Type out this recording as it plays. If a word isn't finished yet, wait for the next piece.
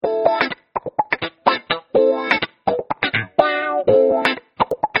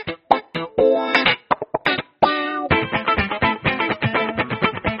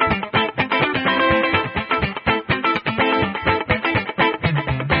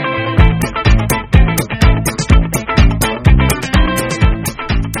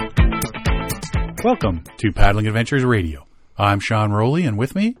Welcome to Paddling Adventures Radio. I'm Sean Rowley, and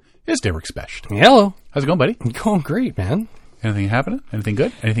with me is Derek Specht. Hello. How's it going, buddy? Going great, man. Anything happening? Anything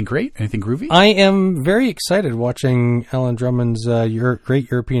good? Anything great? Anything groovy? I am very excited watching Alan Drummond's Great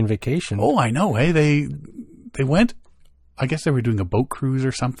European Vacation. Oh, I know. Hey, they went. I guess they were doing a boat cruise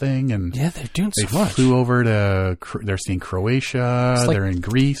or something, and Yeah, they're doing they so much. flew over to. They're seeing Croatia. It's like- They're in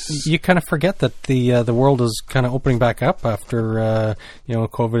Greece. You kind of forget that the world is kind of opening back up after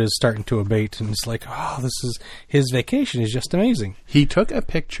COVID is starting to abate, and it's like, oh, this is his vacation is just amazing. He took a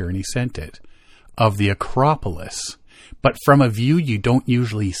picture and he sent it of the Acropolis, but from a view you don't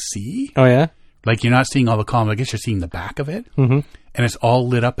usually see. Oh yeah, Like, you're not seeing all the columns. I guess you're seeing the back of it. Mm-hmm. And it's all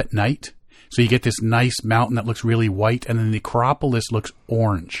lit up at night. So you get this nice mountain that looks really white, and then the Acropolis looks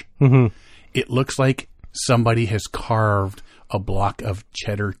orange. Mm-hmm. It looks like somebody has carved a block of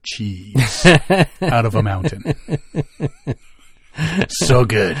cheddar cheese out of a mountain. So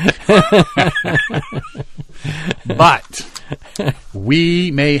good. But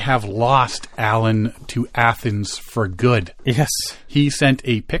we may have lost Alan to Athens for good. yes. He sent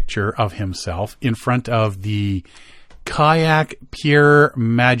a picture of himself in front of the Kayak Pure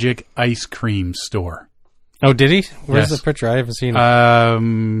Magic ice cream store. Oh, did he? Where's Yes. the picture? I haven't seen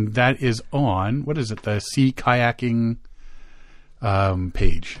it. That is on, what is it, the Sea Kayaking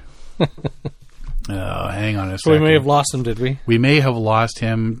page. Hang on a So we second. may have lost him, did we? We may have lost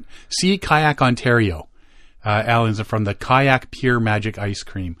him. Sea Kayak Ontario. Alan's from the Kayak Pure Magic Ice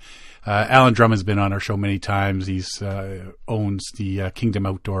Cream. Alan Drummond's been on our show many times. He's owns the Kingdom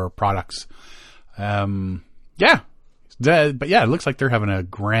Outdoor Products. But yeah, it looks like they're having a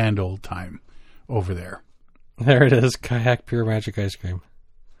grand old time over there. There it is, Kayak Pure Magic Ice Cream.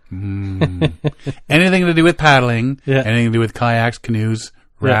 Anything to do with paddling, Yeah. anything to do with kayaks, canoes,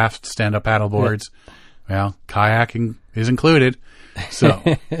 rafts, stand-up paddle boards, well, kayaking is included. So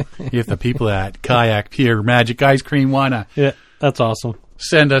if the people at Kayak Pure Magic Ice Cream want to Yeah, that's awesome.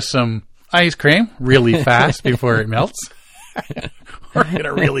 send us some ice cream really fast before it melts, or get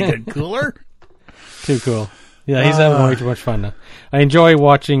a really good cooler. Too cool. Yeah, he's having way too much fun now. I enjoy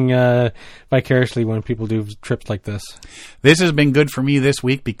watching vicariously when people do trips like this. This has been good for me this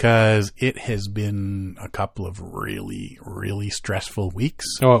week because it has been a couple of really, really stressful weeks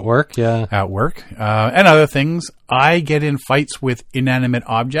Oh, at work? Yeah. at work and other things. I get in fights with inanimate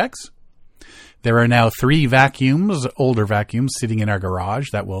objects. There are now 3 vacuums, older vacuums, sitting in our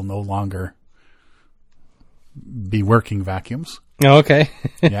garage that will no longer be working vacuums. Oh, okay.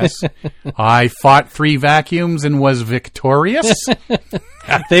 Yes. I fought 3 vacuums and was victorious.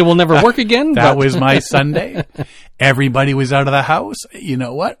 They will never work again? That but- was my Sunday. Everybody was out of the house. You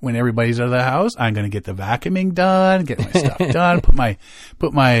know what? When everybody's out of the house, I'm going to get the vacuuming done, get my stuff done, put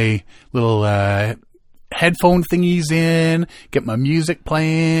my little headphone thingies in, get my music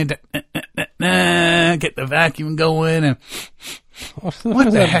playing, get the vacuum going, and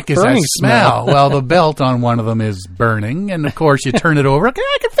what the heck is that burning smell? Well, the belt on one of them is burning, and of course you turn it over. Okay,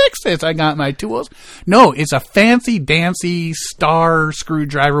 I can fix this. I got my tools. No, it's a fancy dancy star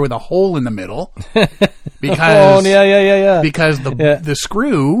screwdriver with a hole in the middle. Because Oh, yeah. because the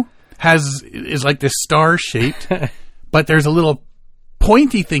screw is like this star shaped, but there's a little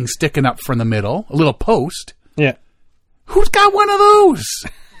pointy thing sticking up from the middle, a little post. Yeah. Who's got one of those?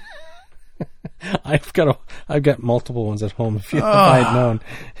 I've got multiple ones at home if I had known.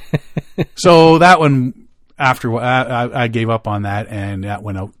 So that one, after I gave up on that, and that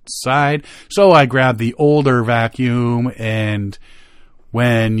went outside. So I grabbed the older vacuum, and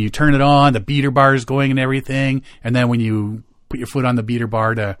when you turn it on, the beater bar is going and everything. And then when you put your foot on the beater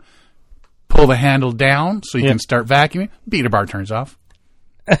bar to pull the handle down so you can start vacuuming, beater bar turns off.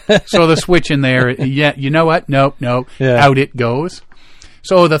 So the switch in there, yeah, you know what? Nope. Yeah. Out it goes.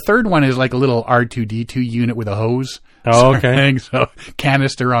 So the third one is like a little R2-D2 unit with a hose. Oh, sort of okay. thing. So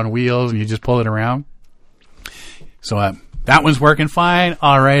canister on wheels, and you just pull it around. So that one's working fine.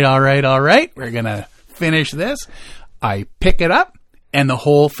 All right. We're going to finish this. I pick it up, and the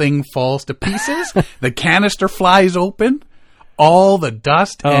whole thing falls to pieces. The canister flies open. All the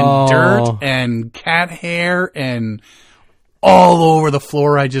dust and dirt and cat hair and all over the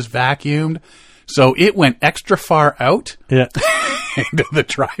floor I just vacuumed. So it went extra far out Yeah. into the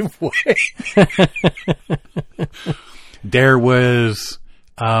driveway. There was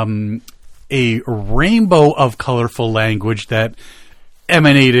a rainbow of colorful language that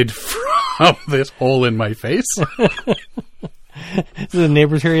emanated from this hole in my face. The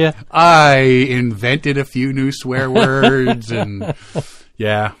neighbors hear you? I invented a few new swear words, and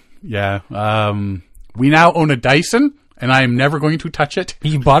yeah. We now own a Dyson, and I am never going to touch it.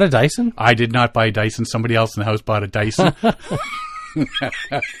 You bought a Dyson? I did not buy a Dyson. Somebody else in the house bought a Dyson.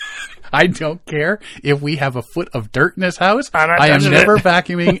 I don't care if we have a foot of dirt in this house. not I am touching never it.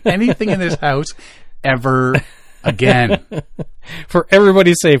 vacuuming anything in this house ever again. For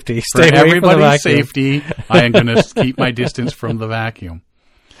everybody's safety. For Stay away from the everybody's vacuum. safety, I am going to keep my distance from the vacuum.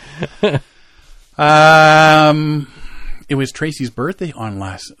 It was Tracy's birthday on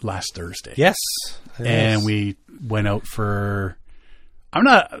last Thursday. Yes. And we went out for...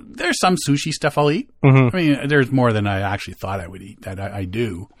 there's some sushi stuff I'll eat. Mm-hmm. I mean, there's more than I actually thought I would eat that I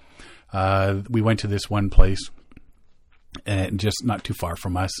do. We went to this one place and just not too far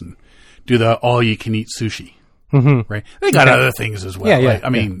from us and do the all-you-can-eat sushi. Mm-hmm. Right? They got other things as well. Yeah, yeah, right? I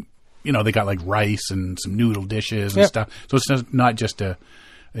mean, they got like rice and some noodle dishes and Yep. stuff. So it's not just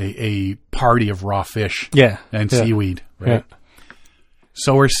a party of raw fish Yeah. and Yeah. seaweed. Right? Yeah.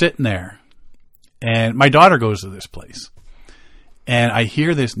 So we're sitting there, and my daughter goes to this place, and I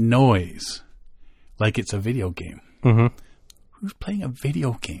hear this noise like it's a video game. Mm-hmm. Who's playing a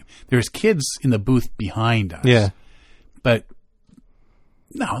video game? There's kids in the booth behind us. Yeah. But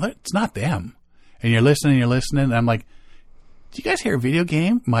no, it's not them. And you're listening, and I'm like, do you guys hear a video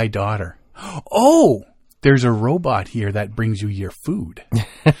game? My daughter. Oh, there's a robot here that brings you your food.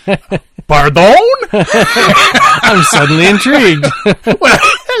 Pardon? I'm suddenly intrigued. Well,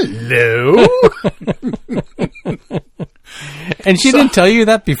 hello? And she didn't tell you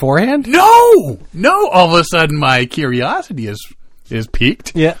that beforehand? No. All of a sudden, my curiosity is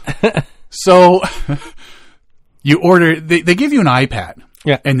piqued. Yeah. So you order. They give you an iPad.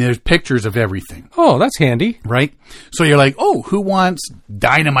 Yeah. And there's pictures of everything. Oh, that's handy. Right? So you're like, oh, who wants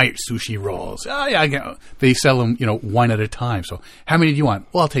dynamite sushi rolls? Oh, yeah. I get, they sell them, one at a time. So how many do you want?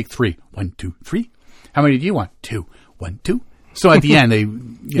 Well, I'll take 3. 1, 2, 3. How many do you want? 2. 1, 2. So at the end, they...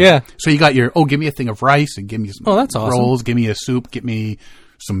 Yeah. So you got your, give me a thing of rice and give me some that's awesome. rolls, give me a soup, give me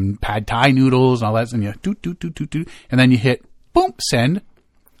some pad thai noodles and all that. And you do. And then you hit, boom, send.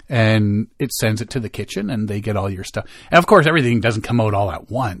 And it sends it to the kitchen, and they get all your stuff. And, of course, everything doesn't come out all at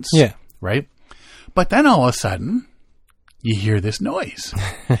once. Yeah. Right? But then all of a sudden, you hear this noise.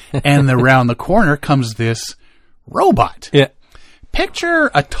 And around the corner comes this robot. Yeah. Picture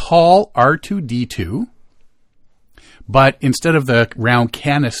a tall R2-D2, but instead of the round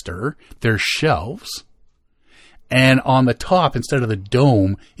canister, there's shelves. And on the top, instead of the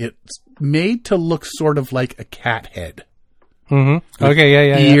dome, it's made to look sort of like a cat head. Mm-hmm. Okay,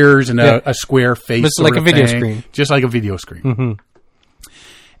 yeah. Ears and a square face. It's like a video screen. Just like a video screen. Mm-hmm.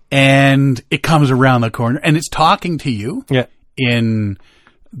 And it comes around the corner, and it's talking to you in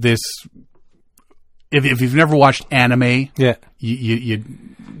this... If you've never watched anime, you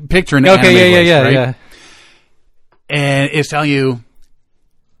picture an anime voice, right? Yeah. And it's telling you,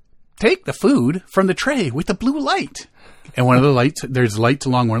 take the food from the tray with the blue light. And one of the lights, there's lights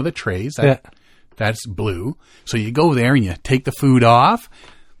along one of the trays. That's blue. So you go there and you take the food off,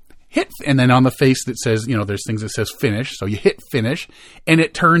 and then on the face that says, there's things that says finish. So you hit finish, and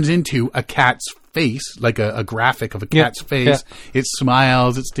it turns into a cat's face, like a graphic of a cat's face. It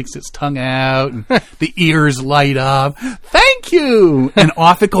smiles, it sticks its tongue out, and the ears light up. Thank you! And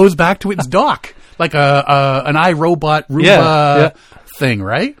off it goes back to its dock, like an iRobot Roomba thing,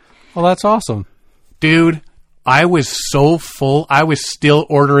 right? Well, that's awesome. Dude, I was so full, I was still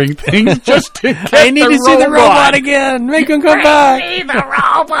ordering things just to get I need to see the robot again. Make him come back. See the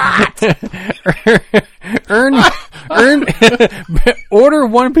robot! Order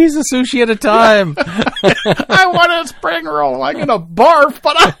one piece of sushi at a time. I want a spring roll. I'm going to barf,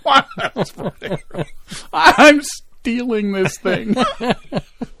 but I want a spring roll. I'm stealing this thing.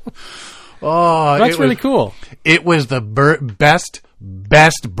 Oh, That's really cool. It was the best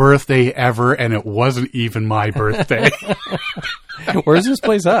birthday ever, and it wasn't even my birthday. Where's this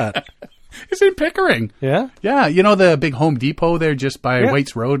place at? It's in Pickering. Yeah? Yeah, the big Home Depot there just by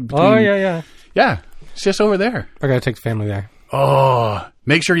White's Road? Yeah. Yeah, it's just over there. I gotta take the family there. Oh,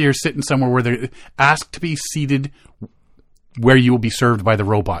 make sure you're sitting somewhere where they're asked to be seated where you will be served by the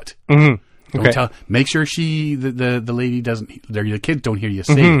robot. Mm-hmm. Okay. Make sure the lady doesn't, the kids don't hear you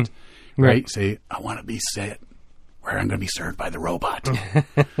say it. Right? Say, I want to be set where I'm going to be served by the robot.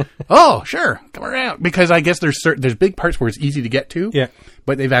 Oh, sure. Come around. Because I guess there's big parts where it's easy to get to. Yeah.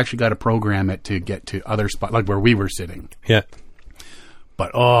 But they've actually got to program it to get to other spots, like where we were sitting. Yeah.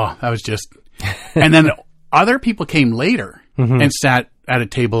 But, that was just... And then other people came later and sat at a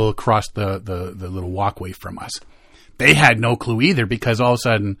table across the little walkway from us. They had no clue either, because all of a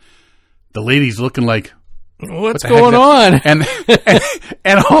sudden the lady's looking like... What's going on?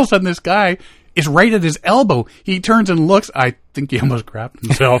 And all of a sudden this guy is right at his elbow. He turns and looks. I think he almost grabbed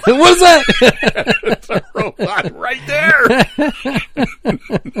himself. What was that? It's a robot right there.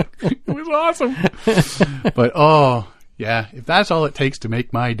 It was awesome. But Yeah, if that's all it takes to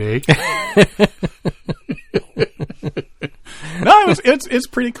make my day. No, it's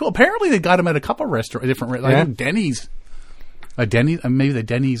pretty cool. Apparently, they got them at a couple restaurants, different. I think Denny's, maybe the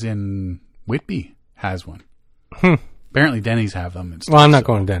Denny's in Whitby has one. Apparently, Denny's have them. And stuff, Well, I'm not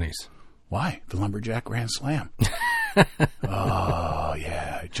going to Denny's. Why? The Lumberjack Grand Slam. Oh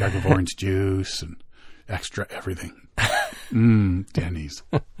yeah, a jug of orange juice and extra everything. Denny's.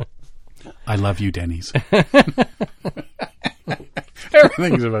 I love you, Denny's.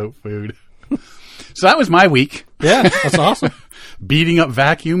 Everything's about food. So that was my week. Yeah, that's awesome. Beating up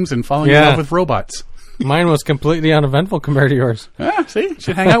vacuums and falling in love with robots. Mine was completely uneventful compared to yours. See? You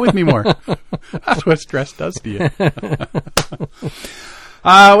should hang out with me more. That's what stress does to you.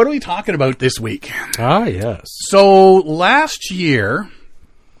 What are we talking about this week? Ah, yes. So last year,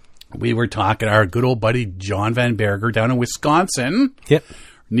 we were talking our good old buddy John Van Berger down in Wisconsin. Yep.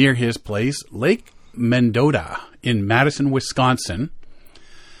 Near his place, Lake Mendota in Madison, Wisconsin.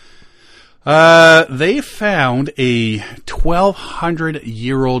 They found a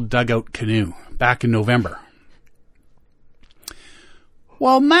 1,200-year-old dugout canoe back in November.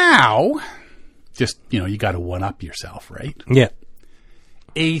 Well, now, just, you got to one-up yourself, right? Yeah.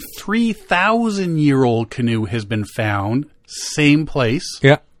 A 3,000-year-old canoe has been found, same place,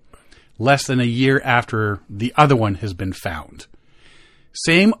 Yeah. less than a year after the other one has been found.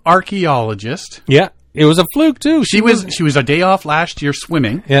 Same archaeologist. Yeah. It was a fluke, too. She was a day off last year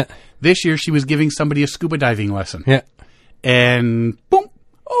swimming. Yeah. This year she was giving somebody a scuba diving lesson. Yeah. And boom.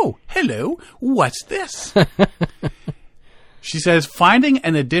 Oh, hello. What's this? She says, finding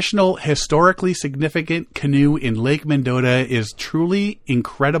an additional historically significant canoe in Lake Mendota is truly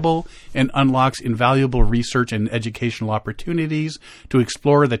incredible and unlocks invaluable research and educational opportunities to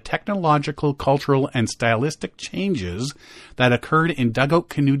explore the technological, cultural, and stylistic changes that occurred in dugout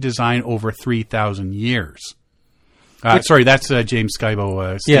canoe design over 3,000 years. Sorry, that's James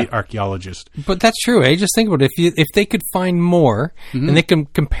Skybo, state archaeologist. But that's true, eh? Just think about it. If they could find more and they can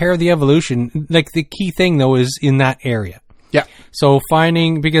compare the evolution, like the key thing, though, is in that area. Yeah. So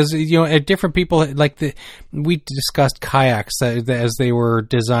finding, because, different people, we discussed kayaks as they were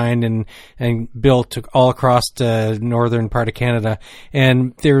designed and built all across the northern part of Canada.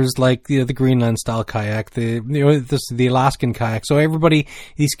 And there's the Greenland style kayak, the Alaskan kayak. So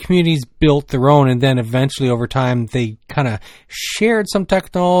these communities built their own, and then eventually over time they kind of shared some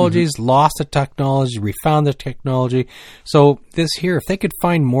technologies, lost the technology, refound the technology. So this here, if they could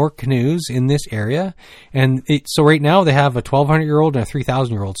find more canoes in this area, so right now they have a 1,200-year-old and a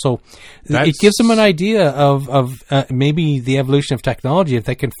 3,000-year-old. So it gives them an idea of maybe the evolution of technology if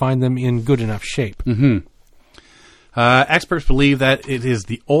they can find them in good enough shape. Experts believe that it is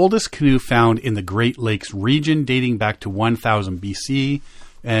the oldest canoe found in the Great Lakes region, dating back to 1000 BC,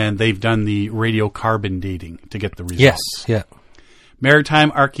 and they've done the radiocarbon dating to get the results. Yes, yeah.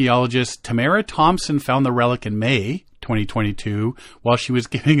 Maritime archaeologist Tamara Thompson found the relic in May 2022 while she was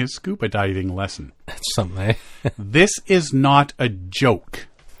giving a scuba diving lesson. That's something, eh? This is not a joke.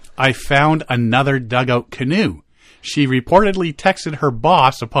 I found another dugout canoe. She reportedly texted her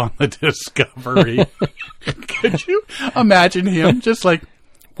boss upon the discovery. Could you imagine him just like,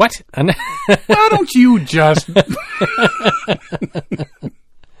 what? why don't you just...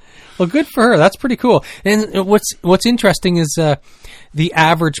 Well, good for her. That's pretty cool. And what's interesting is the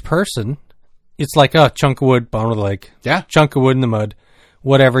average person, it's like a chunk of wood, bottom of the lake. Yeah. Chunk of wood in the mud.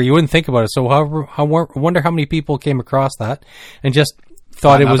 Whatever. You wouldn't think about it. So I wonder how many people came across that and just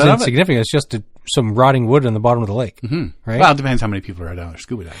thought it was insignificant. It's just some rotting wood in the bottom of the lake. Right? Well, it depends how many people are down there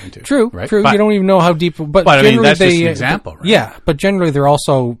scuba diving too. True. Right? True. But, you don't even know how deep. But I mean, that's just an example, right? Yeah. But generally, they're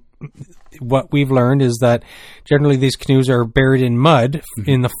also... What we've learned is that generally these canoes are buried in mud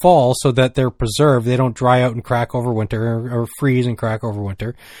in the fall so that they're preserved. They don't dry out and crack over winter or freeze and crack over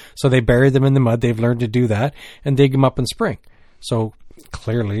winter. So they bury them in the mud. They've learned to do that and dig them up in spring. So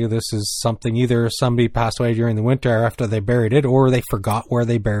clearly this is something either somebody passed away during the winter after they buried it or they forgot where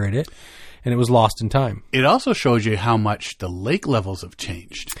they buried it and it was lost in time. It also shows you how much the lake levels have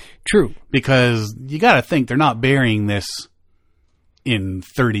changed. True. Because you got to think they're not burying this in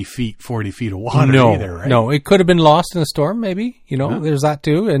 30 feet, 40 feet of water either, right? No, it could have been lost in a storm, maybe. There's that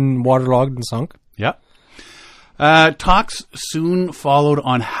too, and waterlogged and sunk. Yeah. Talks soon followed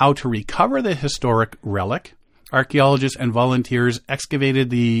on how to recover the historic relic. Archaeologists and volunteers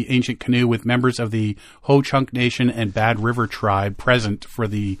excavated the ancient canoe with members of the Ho-Chunk Nation and Bad River tribe present for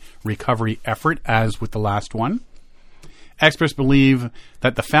the recovery effort, as with the last one. Experts believe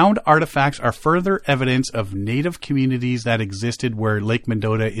that the found artifacts are further evidence of native communities that existed where Lake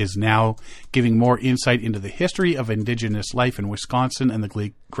Mendota is now, giving more insight into the history of indigenous life in Wisconsin and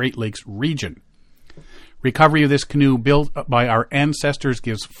the Great Lakes region. Recovery of this canoe built by our ancestors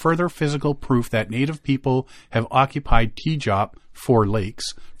gives further physical proof that Native people have occupied Teejop, 4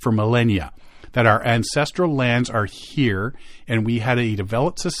 lakes, for millennia, that our ancestral lands are here, and we had a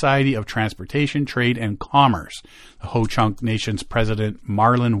developed society of transportation, trade, and commerce, the Ho-Chunk Nation's president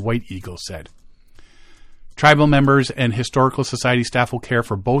Marlon White Eagle said. Tribal members and historical society staff will care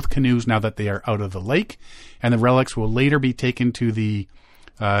for both canoes now that they are out of the lake, and the relics will later be taken to the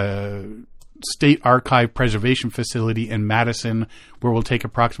State Archive Preservation Facility in Madison, where it will take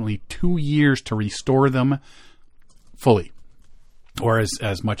approximately 2 years to restore them fully, or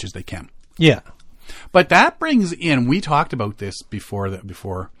as much as they can. Yeah. But that brings in, we talked about this before,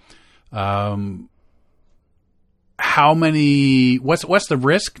 how many, what's the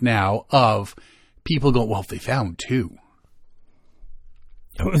risk now of people going, well, if they found 2.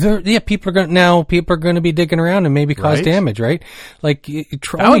 People are going to be digging around and maybe cause damage, right? Like,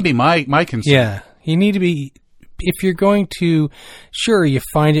 that would be my concern. Yeah. You need to be, if you're going to, sure, you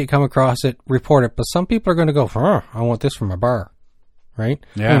find it, come across it, report it, but some people are going to go, I want this for my bar. Right?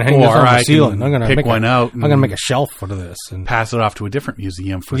 Yeah, I'm going to hang this on the ceiling. I'm going to pick one out. I'm going to make a shelf out of this and pass it off to a different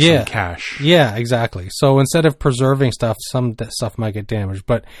museum for some cash. Yeah, exactly. So instead of preserving stuff, some stuff might get damaged.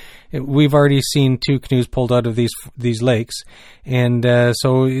 But we've already seen 2 canoes pulled out of these lakes, and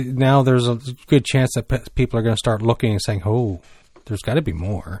so now there's a good chance that people are going to start looking and saying, "Oh, there's got to be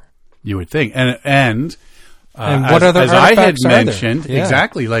more." You would think, and what other as I had mentioned,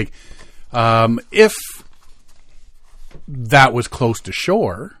 exactly, like if that was close to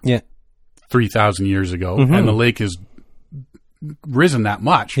shore 3,000 years ago, and the lake has risen that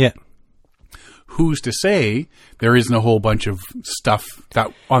much. Yeah. Who's to say there isn't a whole bunch of stuff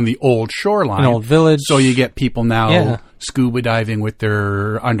that on the old shoreline, an old village? So you get people now scuba diving with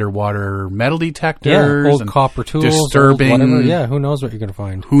their underwater metal detectors, old copper tools, disturbing. Whatever. Yeah, who knows what you're going to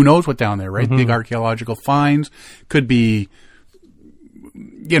find? Who knows what down there, right? Big archaeological finds could be,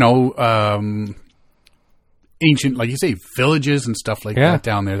 ancient, like you say, villages and stuff like that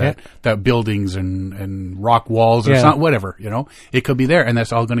down there, that buildings and rock walls or something, whatever, it could be there, and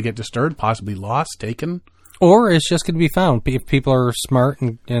that's all going to get disturbed, possibly lost, taken. Or it's just going to be found if people are smart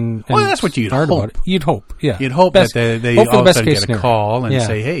and well, that's what you'd hope. About it. You'd hope, yeah. You'd hope that they all of a sudden get a call and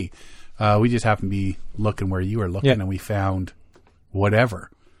say, hey, we just happen to be looking where you were looking and we found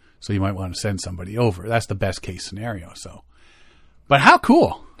whatever. So you might want to send somebody over. That's the best case scenario. So, but how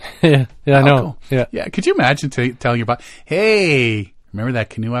cool. I know. Cool. Yeah. Could you imagine telling your boss, "Hey, remember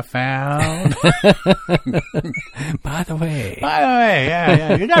that canoe I found? By the way,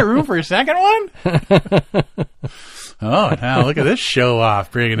 yeah. You got room for a second one? Oh, now look at this show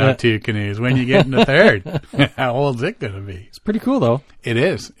off, bringing up 2 canoes. When you get in the third, how old's it going to be? It's pretty cool, though. It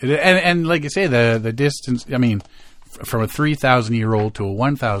is. And like you say, the distance. I mean, from a 3,000-year-old to a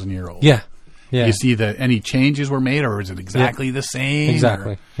 1,000-year-old. Yeah. You see that any changes were made, or is it exactly the same?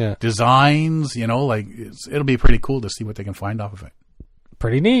 Exactly. Designs, it'll be pretty cool to see what they can find off of it.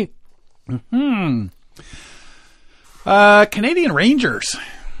 Pretty neat. Canadian Rangers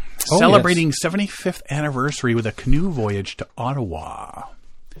celebrating 75th anniversary with a canoe voyage to Ottawa.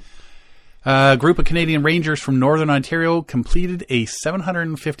 A group of Canadian Rangers from Northern Ontario completed a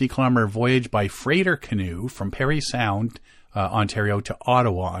 750-kilometer voyage by freighter canoe from Parry Sound, Ontario to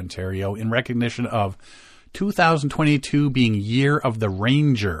Ottawa, Ontario, in recognition of 2022 being Year of the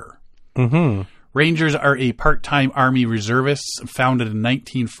Ranger. Rangers are a part-time Army reservists founded in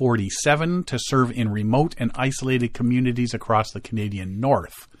 1947 to serve in remote and isolated communities across the Canadian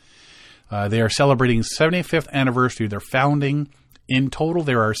North. They are celebrating 75th anniversary of their founding. In total,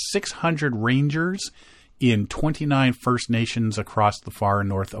 there are 600 Rangers in 29 First Nations across the far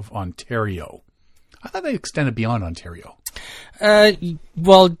north of Ontario. I thought they extended beyond Ontario.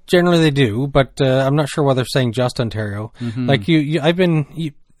 Well, generally they do, but I'm not sure why they're saying just Ontario. Like they've been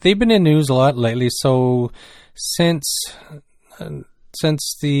in news a lot lately. So since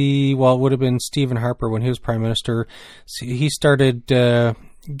it would have been Stephen Harper when he was Prime Minister, he started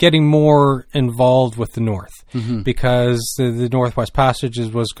getting more involved with the North because the Northwest Passages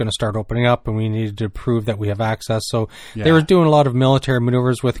was going to start opening up, and we needed to prove that we have access. So they were doing a lot of military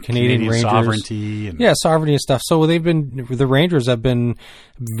maneuvers with Canadian Rangers, sovereignty, sovereignty and stuff. So the Rangers have been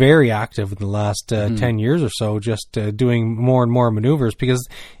very active in the last 10 years or so, just doing more and more maneuvers because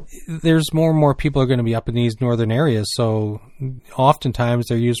there's more and more people are going to be up in these northern areas. So oftentimes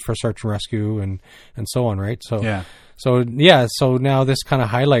they're used for search and rescue and so on, right? So now this kind of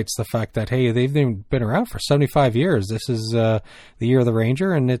highlights the fact that, hey, they've been around for 75 years. This is the Year of the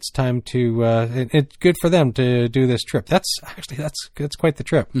Ranger, and it's time to. It's good for them to do this trip. That's quite the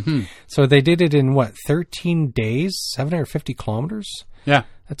trip. So they did it in 13 days, 750 kilometers. Yeah,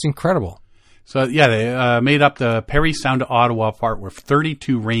 that's incredible. So, yeah, they made up the Parry Sound to Ottawa part with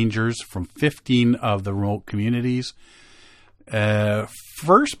 32 rangers from 15 of the remote communities.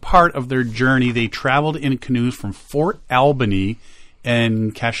 First part of their journey, they traveled in canoes from Fort Albany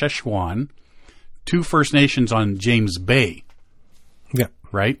and Saskatchewan to First Nations on James Bay. Yeah.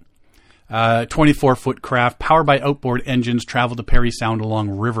 Right? 24-foot craft powered by outboard engines traveled to Parry Sound along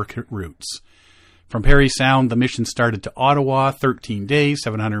river routes. From Parry Sound, the mission started to Ottawa, 13 days,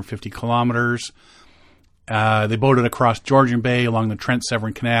 750 kilometers. They boated across Georgian Bay along the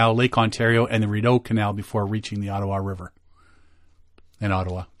Trent-Severn Canal, Lake Ontario, and the Rideau Canal before reaching the Ottawa River in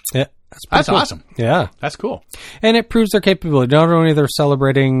Ottawa. Yeah. That's cool. awesome. Yeah. That's cool. And it proves their capability. Not only they're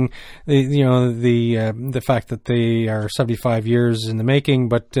celebrating the fact that they are 75 years in the making,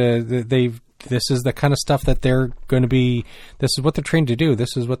 but this is the kind of stuff that they're going to be. This is what they're trained to do.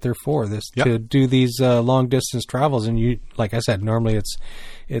 This is what they're for. To do these long distance travels. And you, like I said, normally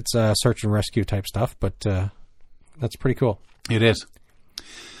it's search and rescue type stuff, but that's pretty cool. It is.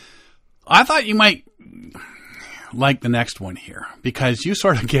 I thought you might like the next one here because you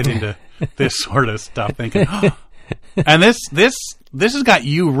sort of get into this sort of stuff thinking, and this has got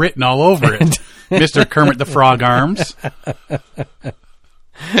you written all over it, Mr. Kermit the Frog Arms.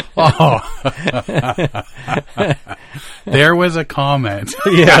 Oh, there was a comment.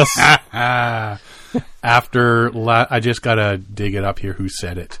 Yes. After I just got to dig it up here. Who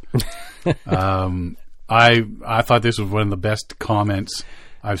said it? I thought this was one of the best comments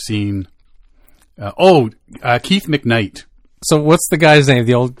I've seen. Keith McKnight. So what's the guy's name?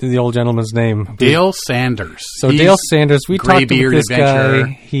 The old gentleman's name? Dale Sanders. So Dale Sanders, we talked about this adventurer.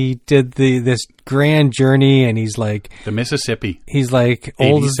 guy. He did this grand journey, and he's like The Mississippi. He's like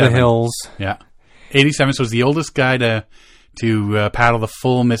old as the hills. Yeah, 87. So he's the oldest guy to paddle the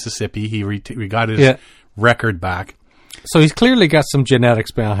full Mississippi. He got his record back. So he's clearly got some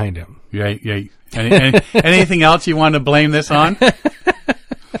genetics behind him. Right. Anything else you want to blame this on?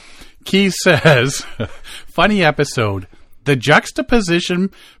 Keith says, funny episode. The juxtaposition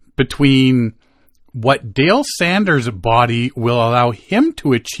between what Dale Sanders' body will allow him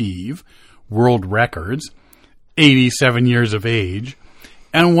to achieve, world records, 87 years of age,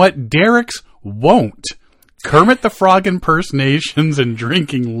 and what Derek's won't, Kermit the Frog impersonations and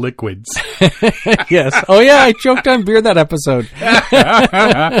drinking liquids. Yes. Oh, yeah, I choked on beer that episode.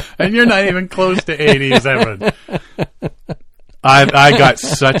 And you're not even close to 87. I got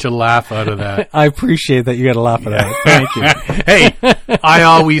such a laugh out of that. I appreciate that you got a laugh at that. Thank you. Hey, I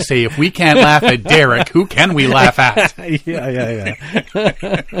always say, if we can't laugh at Derek, who can we laugh at? Yeah.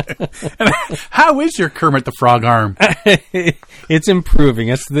 How is your Kermit the Frog arm? It's improving.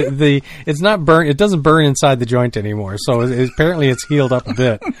 It's it's not burn. It doesn't burn inside the joint anymore. So apparently it's healed up a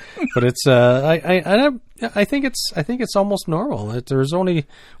bit. But it's I think it's almost normal. There's only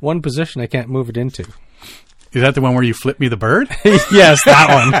one position I can't move it into. Is that the one where you flip me the bird? Yes,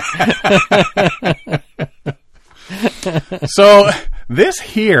 that one. So this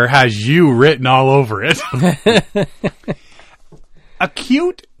here has you written all over it.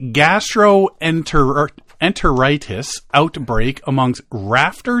 Acute gastroenteritis outbreak amongst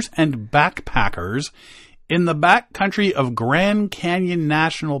rafters and backpackers in the backcountry of Grand Canyon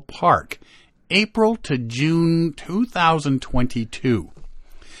National Park, April to June 2022.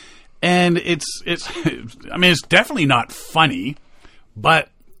 And it's definitely not funny, but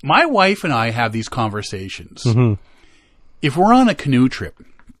my wife and I have these conversations. Mm-hmm. If we're on a canoe trip,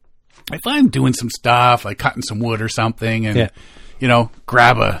 if I'm doing some stuff, like cutting some wood or something, and,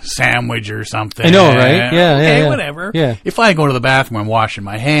 grab a sandwich or something. I know, right? Yeah, okay, whatever. Yeah. If I go to the bathroom, I'm washing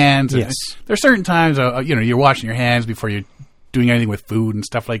my hands. Yes. There's certain times, you're washing your hands before you're doing anything with food and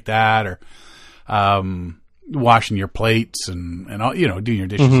stuff like that, or, washing your plates and all, doing your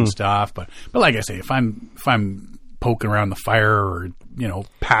dishes and stuff. But like I say, if I'm poking around the fire or,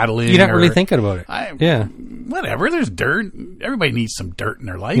 paddling, you're not really thinking about it. Whatever. There's dirt. Everybody needs some dirt in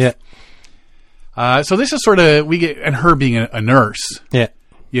their life. Yeah. So this is sort of, we get, and her being a nurse. Yeah.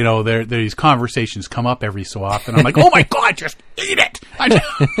 These conversations come up every so often. I'm like, oh my God, just eat it. I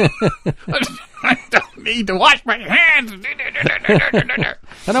don't need to wash my hands.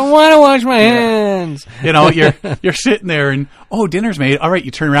 I don't want to wash my hands. You're sitting there and, dinner's made. All right,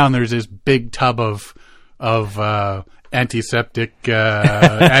 you turn around, there's this big tub of antiseptic,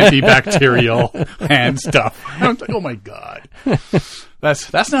 antibacterial hand stuff. I'm like, oh my God.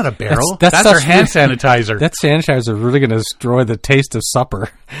 That's not a barrel. That's our hand sanitizer. That sanitizer is really going to destroy the taste of supper.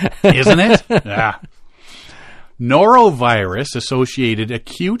 Isn't it? Yeah. Norovirus-associated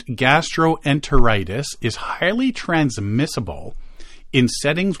acute gastroenteritis is highly transmissible in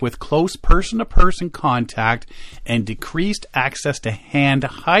settings with close person-to-person contact and decreased access to hand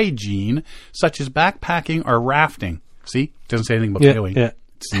hygiene, such as backpacking or rafting. See? Doesn't say anything about canoeing. Yeah.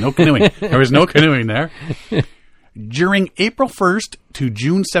 It's no canoeing. There was no canoeing there. During April 1st to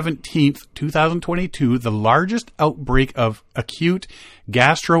June 17th, 2022, the largest outbreak of acute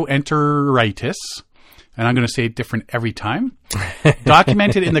gastroenteritis, and I'm going to say it different every time,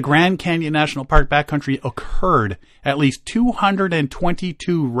 documented in the Grand Canyon National Park backcountry occurred. At least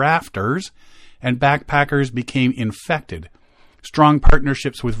 222 rafters and backpackers became infected. Strong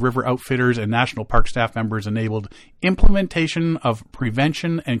partnerships with river outfitters and national park staff members enabled implementation of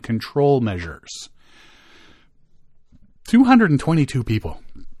prevention and control measures. 222 people.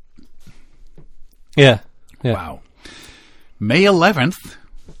 Yeah. Wow. May 11th,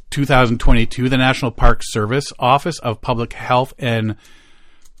 2022, the National Park Service, Office of Public Health and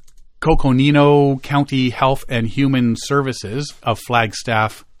Coconino County Health and Human Services of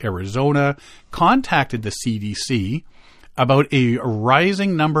Flagstaff, Arizona, contacted the CDC about a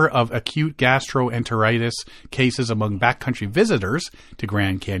rising number of acute gastroenteritis cases among backcountry visitors to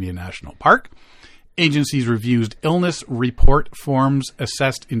Grand Canyon National Park. Agencies reviewed illness report forms,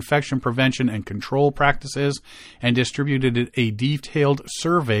 assessed infection prevention and control practices, and distributed a detailed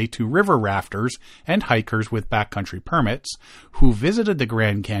survey to river rafters and hikers with backcountry permits who visited the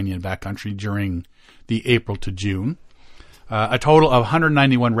Grand Canyon backcountry during the April to June. A total of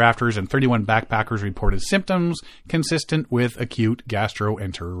 191 rafters and 31 backpackers reported symptoms consistent with acute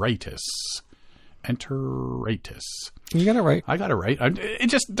gastroenteritis. Enteritis. You got it right. I got it right.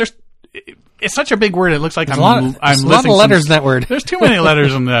 It's such a big word. It looks like There's I'm a lot of letters in that word. There's too many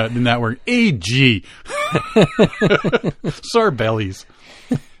letters in that word. AG. Sore bellies.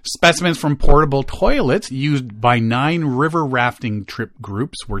 Specimens from portable toilets used by 9 river rafting trip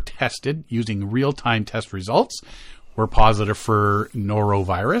groups were tested using real-time test results. Were positive for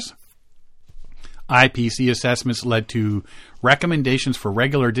norovirus. IPC assessments led to recommendations for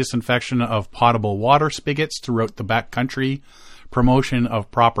regular disinfection of potable water spigots throughout the backcountry, promotion of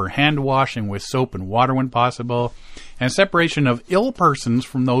proper hand washing with soap and water when possible, and separation of ill persons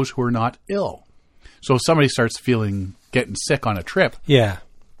from those who are not ill. So if somebody starts getting sick on a trip, Yeah.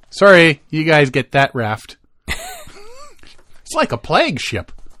 sorry, you guys get that raft. It's like a plague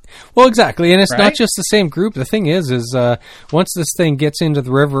ship. Well, exactly, and it's Right? not just the same group. The thing is once this thing gets into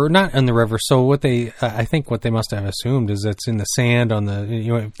the river, not in the river. So what I think what they must have assumed is it's in the sand on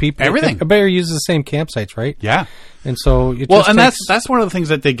the people. Everything. Everybody uses the same campsites, right? Yeah. And so that's one of the things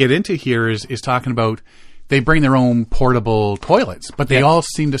that they get into here is talking about. They bring their own portable toilets, but they all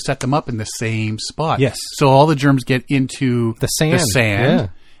seem to set them up in the same spot. Yes. So all the germs get into The sand. Yeah.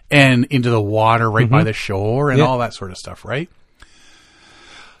 and into the water right by the shore and all that sort of stuff, right?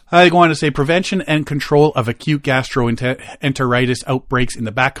 They go on to say prevention and control of acute gastroenteritis outbreaks in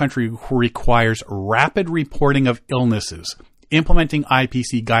the backcountry requires rapid reporting of illnesses, implementing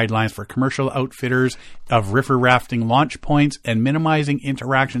IPC guidelines for commercial outfitters of river rafting launch points, and minimizing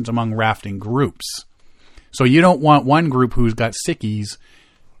interactions among rafting groups. So you don't want one group who's got sickies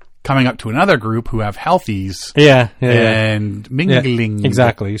coming up to another group who have healthies and mingling. Yeah,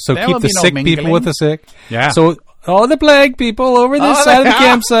 exactly. So There keep will the be no sick mingling. people with the sick. Yeah. So all the plague people over this side of the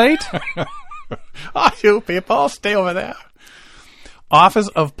campsite. Oh, you people, stay over there. Office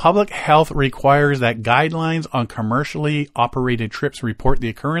of Public Health requires that guidelines on commercially operated trips report the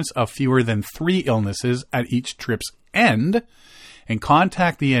occurrence of fewer than 3 illnesses at each trip's end and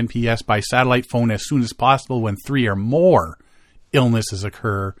contact the NPS by satellite phone as soon as possible when 3 or more illnesses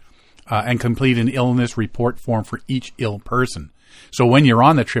occur and complete an illness report form for each ill person. So when you're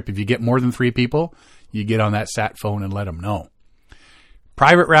on the trip, if you get more than 3 people, you get on that sat phone and let them know.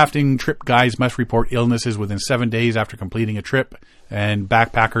 Private rafting trip guides must report illnesses within 7 days after completing a trip, and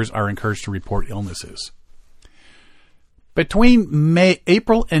backpackers are encouraged to report illnesses. Between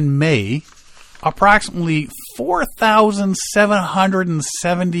April and May, approximately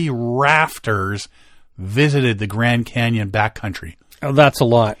 4,770 rafters visited the Grand Canyon backcountry. Oh, that's a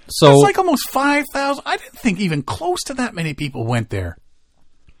lot. So That's like almost 5,000. I didn't think even close to that many people went there.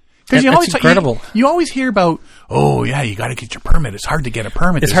 Because That's incredible. You always hear about, oh yeah, you got to get your permit. It's hard to get a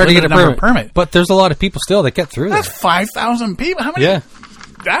permit. it's There's hard to get a limited number permit. of But there's a lot of people still that get through That's that. 5,000 people. How many? Yeah.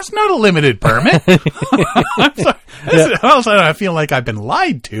 That's not a limited permit. I'm sorry. All of a sudden, I feel like I've been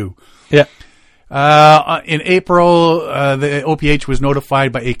lied to. Yeah. In April, the OPH was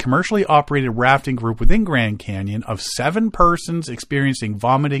notified by a commercially operated rafting group within Grand Canyon of 7 persons experiencing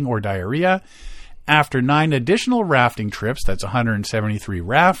vomiting or diarrhea. After 9 additional rafting trips, that's 173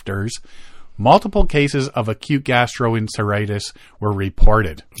 rafters, Multiple cases of acute gastroenteritis were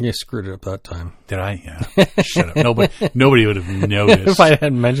reported. You screwed it up that time. Did I? Yeah. Shut up. Nobody would have noticed. If I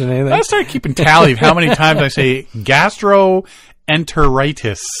hadn't mentioned anything. I started keeping tally of how many times I say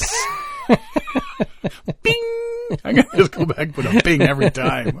gastroenteritis. Bing! I'm going to just go back and put a bing every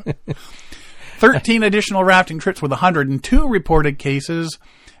time. 13 additional rafting trips with 102 reported cases.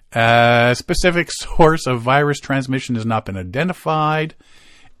 Specific source of virus transmission has not been identified.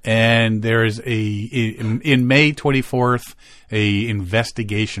 And there's in May 24th, a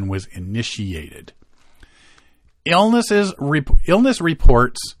investigation was initiated. Illness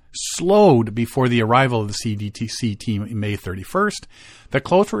reports slowed before the arrival of the CDC team in May 31st. The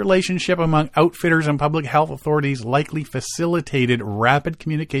close relationship among outfitters and public health authorities likely facilitated rapid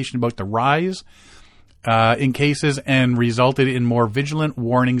communication about the rise in cases and resulted in more vigilant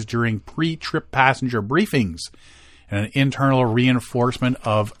warnings during pre-trip passenger briefings and an internal reinforcement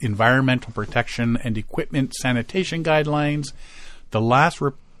of environmental protection and equipment sanitation guidelines. The last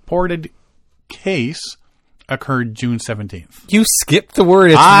reported case occurred June 17th. You skipped the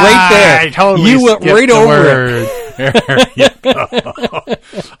word. It's right there. I totally you went right over it. There you go.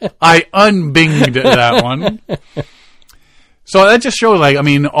 I unbinged that one. So that just shows,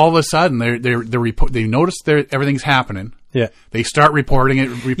 all of a sudden they notice everything's happening. Yeah. They start reporting it.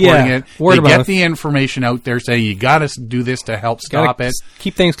 Word They of get mouth. the information out there saying you got to do this to help stop it.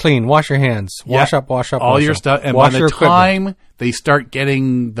 Keep things clean. Wash your hands. Wash up. All your stuff. And wash by your the time they start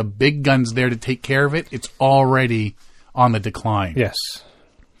getting the big guns there to take care of it, it's already on the decline. Yes.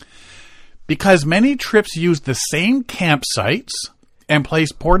 Because many trips use the same campsites and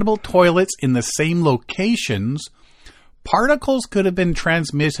place portable toilets in the same locations, particles could have been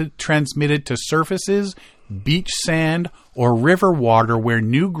transmitted to surfaces, beach sand, or river water where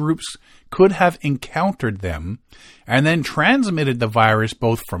new groups could have encountered them, and then transmitted the virus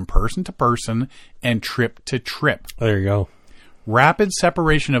both from person to person and trip to trip. There you go. Rapid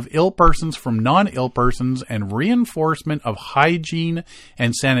separation of ill persons from non-ill persons and reinforcement of hygiene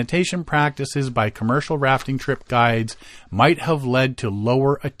and sanitation practices by commercial rafting trip guides might have led to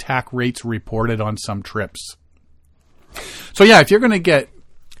lower attack rates reported on some trips. So yeah, if you're going to get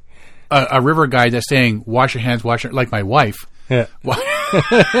a river guide that's saying, wash your hands, like my wife, Yeah.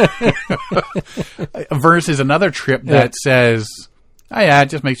 versus another trip that says, oh yeah,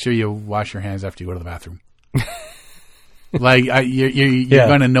 just make sure you wash your hands after you go to the bathroom. You're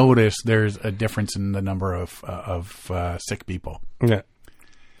going to notice there's a difference in the number of sick people. Yeah.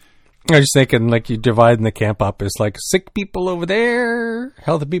 I was just thinking, you dividing the camp up. It's like sick people over there,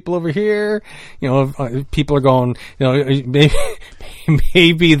 healthy people over here. People are going,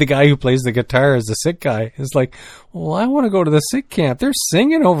 maybe the guy who plays the guitar is the sick guy. It's like, well, I want to go to the sick camp. They're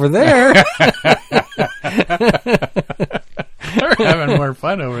singing over there. They're having more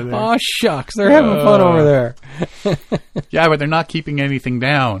fun over there. Oh, shucks. They're having fun over there. Yeah, but they're not keeping anything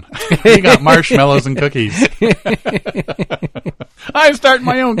down. They got marshmallows and cookies. I'm starting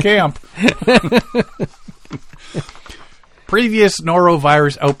my own camp. Previous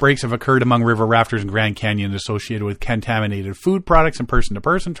norovirus outbreaks have occurred among river rafters in Grand Canyon associated with contaminated food products and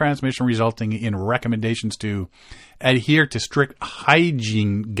person-to-person transmission, resulting in recommendations to adhere to strict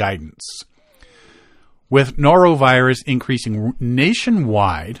hygiene guidance. With norovirus increasing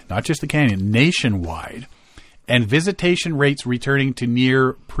nationwide, not just the canyon, nationwide, and visitation rates returning to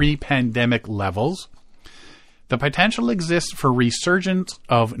near pre-pandemic levels, the potential exists for resurgence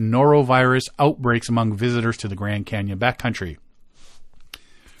of norovirus outbreaks among visitors to the Grand Canyon backcountry.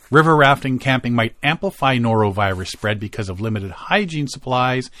 River rafting camping might amplify norovirus spread because of limited hygiene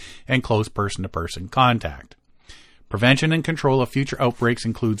supplies and close person-to-person contact. Prevention and control of future outbreaks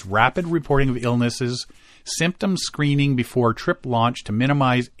includes rapid reporting of illnesses, symptom screening before trip launch to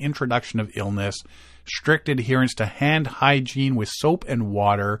minimize introduction of illness, strict adherence to hand hygiene with soap and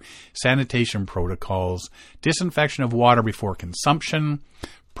water, sanitation protocols, disinfection of water before consumption,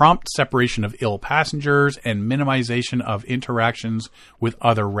 prompt separation of ill passengers, and minimization of interactions with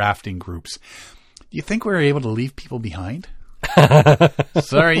other rafting groups. Do you think we were able to leave people behind?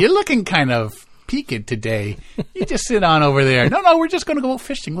 Sorry, you're looking kind of peaked today. You just sit on over there. No, we're just going to go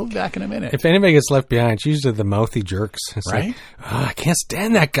fishing. We'll be back in a minute. If anybody gets left behind, it's usually the mouthy jerks. It's right? Like, I can't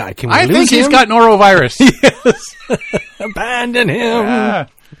stand that guy. Can we I lose think he's him? got norovirus. Yes. Abandon him. Ah.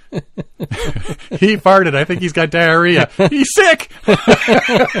 He farted. I think he's got diarrhea. He's sick.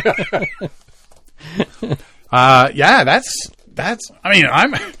 I'm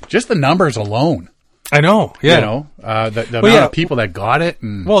just the numbers alone. I know. Yeah. The amount of people that got it.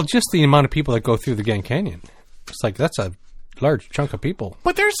 And, well, just the amount of people that go through the Grand Canyon. It's like, that's a large chunk of people.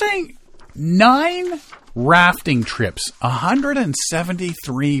 but they're saying 9 rafting trips,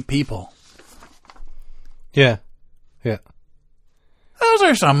 173 people. Yeah. Yeah. Those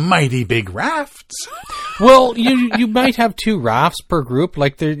are some mighty big rafts. Well, you might have 2 rafts per group.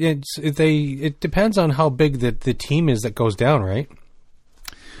 Like it depends on how big the team is that goes down, right?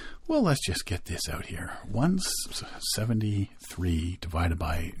 Well, let's just get this out here. 173 divided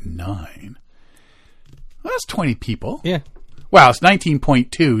by 9. Well, that's 20 people. Yeah. Wow, it's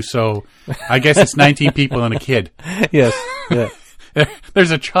 19.2, so I guess it's 19 people and a kid. Yes. Yeah. There's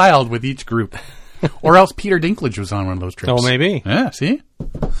a child with each group. Or else Peter Dinklage was on one of those trips. Oh, maybe. Yeah, see?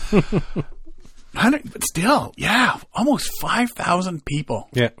 100, but still, yeah, almost 5,000 people.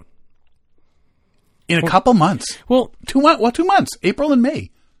 Yeah. In a couple months. Well, 2 months. Well, 2 months. April and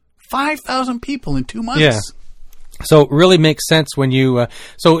May. 5,000 people in 2 months. Yeah. So it really makes sense when you...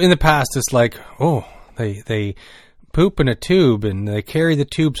 so in the past, it's like, oh, they poop in a tube and they carry the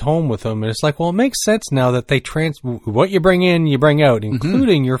tubes home with them. And it's like, well, it makes sense now that they what you bring in, you bring out,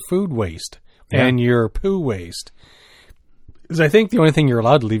 including your food waste and your poo waste. Because I think the only thing you're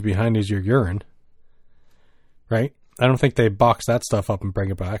allowed to leave behind is your urine. Right? I don't think they box that stuff up and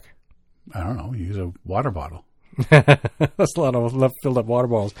bring it back. I don't know. Use a water bottle. That's a lot of filled up water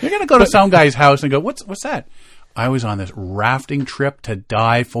bottles. You're going to go to some guy's house and go, what's that? I was on this rafting trip to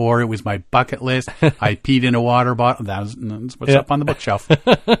die for. It was my bucket list. I peed in a water bottle. That's what's up on the bookshelf.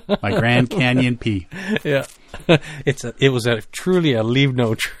 My Grand Canyon pee. Yeah. It was truly a leave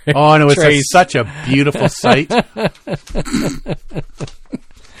no trace. Oh, no, it's such a beautiful sight.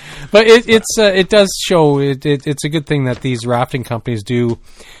 But it does show it's a good thing that these rafting companies do,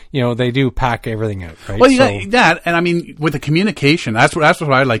 they do pack everything out, right? Well, you got that, and I mean with the communication, that's what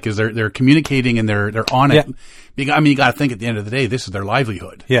I like is they're communicating and they're on it. I mean, you got to think at the end of the day, this is their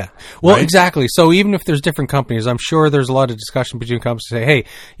livelihood. Yeah. Well, right? Exactly. So even if there's different companies, I'm sure there's a lot of discussion between companies to say, hey,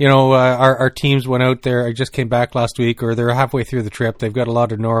 our teams went out there. I just came back last week, or they're halfway through the trip. They've got a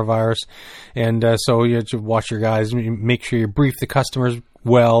lot of norovirus, and so you have to watch your guys. Make sure you brief the customers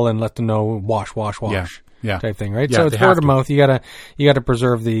well and let them know wash yeah. type thing, right? Yeah, so it's word of mouth. You gotta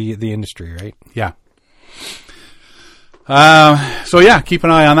preserve the industry, right? Yeah. Keep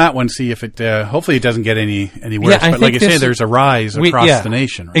an eye on that one. See if it. Hopefully, it doesn't get any worse. Yeah, but like I say, there's a rise across the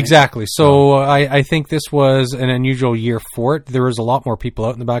nation. Right? Exactly. So I think this was an unusual year for it. There was a lot more people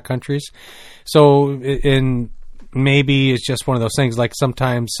out in the backcountries. So maybe it's just one of those things. Like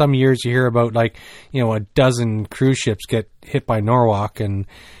sometimes, some years you hear about a dozen cruise ships get hit by Norwalk, and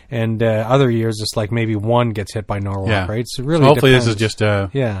other years it's like maybe one gets hit by Norwalk, right? So really, hopefully depends. this is just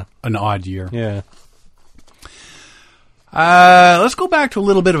an odd year. Yeah. Let's go back to a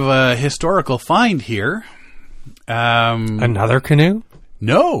little bit of a historical find here. Another canoe?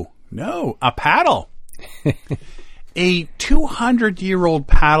 No, a paddle. A 200-year-old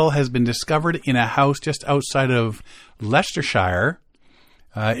paddle has been discovered in a house just outside of Leicestershire.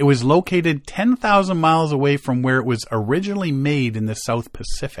 It was located 10,000 miles away from where it was originally made in the South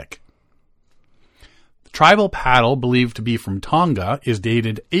Pacific. The tribal paddle, believed to be from Tonga, is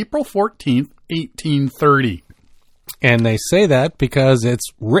dated April 14th, 1830. And they say that because it's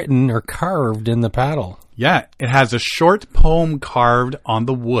written or carved in the paddle. Yeah, it has a short poem carved on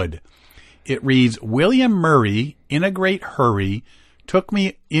the wood. It reads, William Murray, in a great hurry, took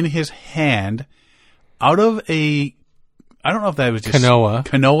me in his hand out of a, I don't know if that was just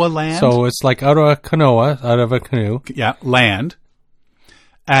Canoa land. So it's like out of a canoe. Yeah, land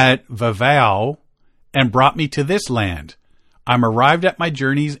at Vavao, and brought me to this land. I'm arrived at my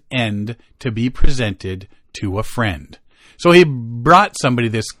journey's end to be presented to a friend. So he brought somebody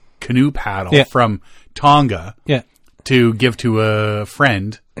this canoe paddle from Tonga to give to a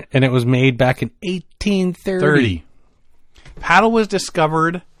friend. And it was made back in 1830. Paddle was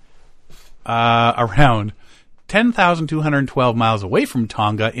discovered around 10,212 miles away from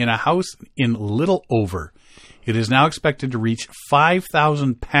Tonga in a house in Little Over. It is now expected to reach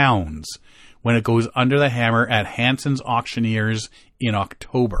 5,000 pounds when it goes under the hammer at Hanson's Auctioneers in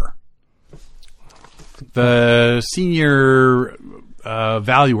October. The senior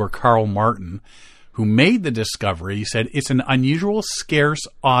valuer, Carl Martin, who made the discovery, said it's an unusual, scarce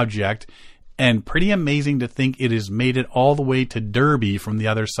object and pretty amazing to think it has made it all the way to Derby from the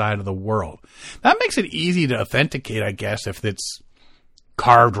other side of the world. That makes it easy to authenticate, I guess, if it's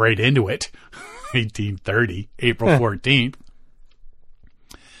carved right into it. 1830, April 14th.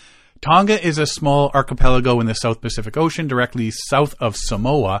 Tonga is a small archipelago in the South Pacific Ocean, directly south of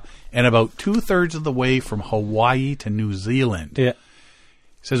Samoa, and about 2/3 of the way from Hawaii to New Zealand. Yeah. It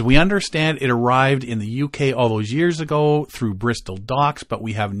says, we understand it arrived in the UK all those years ago through Bristol docks, but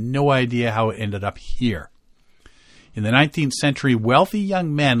we have no idea how it ended up here. In the 19th century, wealthy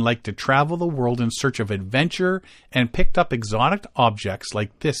young men liked to travel the world in search of adventure and picked up exotic objects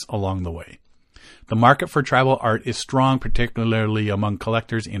like this along the way. The market for tribal art is strong, particularly among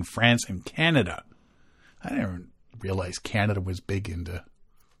collectors in France and Canada. I didn't realize Canada was big into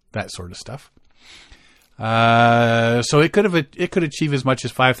that sort of stuff. So it could achieve as much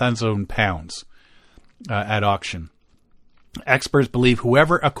as £5,000 at auction. Experts believe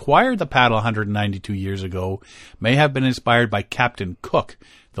whoever acquired the paddle 192 years ago may have been inspired by Captain Cook.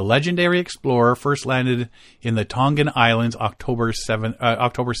 The legendary explorer first landed in the Tongan Islands October 2nd,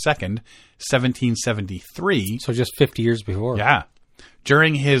 1773. So just 50 years before. Yeah.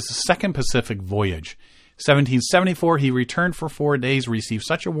 During his second Pacific voyage. 1774, he returned for 4 days, received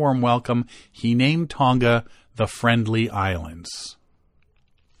such a warm welcome, he named Tonga the Friendly Islands.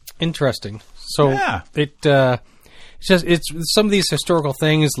 Interesting. So Yeah. it's some of these historical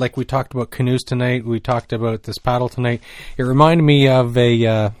things, like we talked about canoes tonight, we talked about this paddle tonight. It reminded me of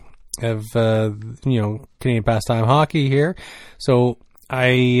Canadian pastime hockey here. So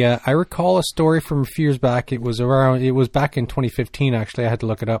I recall a story from a few years back. It was back in 2015 actually. I had to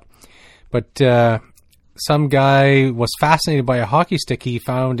look it up. But some guy was fascinated by a hockey stick. He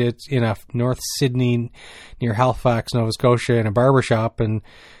found it in a North Sydney near Halifax, Nova Scotia, in a barber shop, and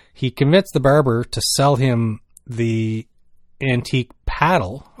he convinced the barber to sell him the antique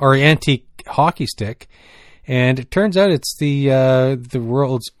paddle or antique hockey stick, and it turns out it's the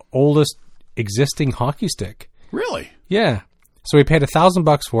world's oldest existing hockey stick. Really? Yeah. So he paid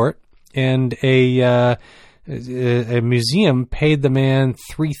 $1,000 for it, and a museum paid the man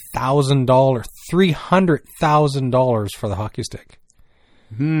 $300,000 for the hockey stick.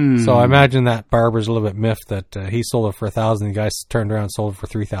 So I imagine that barber's a little bit miffed that he sold it for $1,000. The guy turned around and sold it for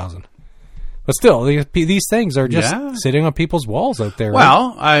 $3,000. But still, these things are just sitting on people's walls out there.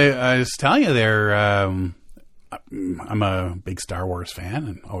 Well, right? I was telling you there, I'm a big Star Wars fan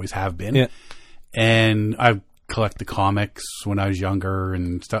and always have been. Yeah. And I collect the comics when I was younger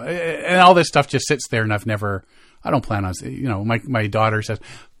and stuff. And all this stuff just sits there, and I don't plan on, my daughter says,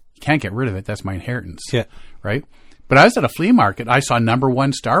 you can't get rid of it. That's my inheritance. Yeah. Right? But I was at a flea market. I saw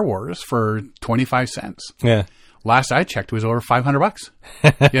 #1 Star Wars for 25 cents. Yeah. Last I checked, it was over $500.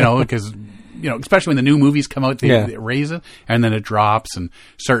 Because, especially when the new movies come out, they raise it, and then it drops, and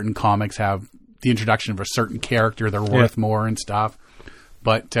certain comics have the introduction of a certain character. They're worth more and stuff.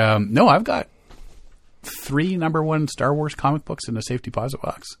 But, no, I've got 3 #1 Star Wars comic books in a safe deposit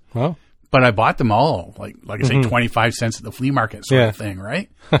box. Well, but I bought them all, like I say, 25 cents at the flea market sort of thing, right?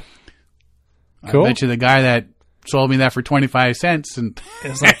 Cool. I bet you the guy that sold me that for 25 cents and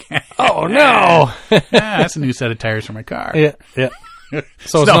it's like, oh no, that's a new set of tires for my car. Yeah.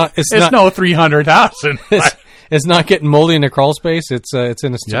 So it's no 300,000. It's not getting moldy in the crawl space. It's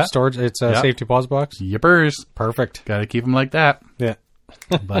in a storage. It's a safe deposit box. Yippers. Perfect. Got to keep them like that. Yeah.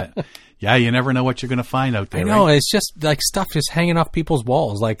 But yeah, you never know what you're going to find out there. I know. Right? It's just like stuff just hanging off people's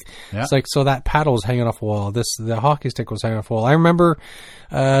walls. Like it's like, so that paddle was hanging off a wall. The hockey stick was hanging off a wall. I remember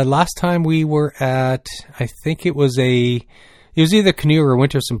last time we were at, I think it was either Canoe or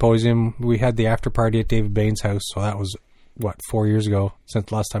Winter Symposium. We had the after party at David Bain's house. So that was 4 years ago since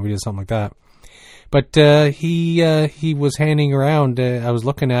the last time we did something like that. But he was handing around. I was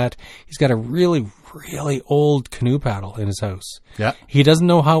looking at. He's got a really, really old canoe paddle in his house. Yeah. He doesn't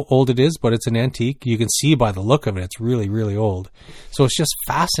know how old it is, but it's an antique. You can see by the look of it, it's really, really old. So it's just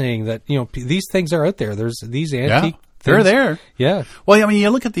fascinating that these things are out there. There's these antique. They're things. there. Yeah. Well, I mean, you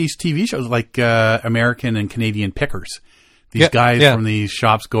look at these TV shows like American and Canadian Pickers. These guys from these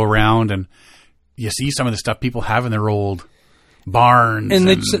shops go around, and you see some of the stuff people have in their old barns, and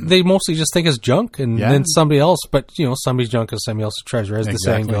they mostly just think it's junk, and then somebody else. But somebody's junk is somebody else's treasure, as the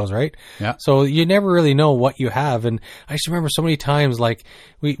saying goes, right? Yeah. So you never really know what you have. And I just remember so many times, like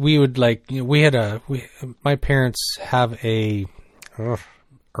we would my parents have a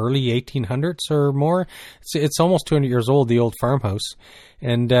early 1800s or more. It's almost 200 years old, the old farmhouse.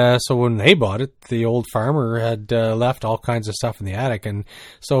 And so when they bought it, the old farmer had left all kinds of stuff in the attic. And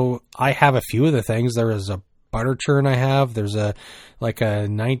so I have a few of the things. There is a butter churn I have. There's a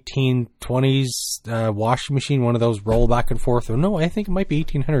 1920s washing machine, one of those roll back and forth. Oh, no, I think it might be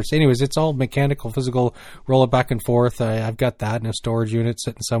 1800s. Anyways, it's all mechanical, physical, roll it back and forth. I've got that in a storage unit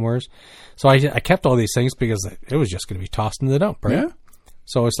sitting somewhere. So I kept all these things because it was just going to be tossed in the dump, right? Yeah.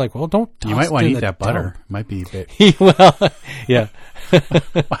 So it's like, well, don't toss You might want to it eat in that the butter. dump. Might be a bit. Well, yeah.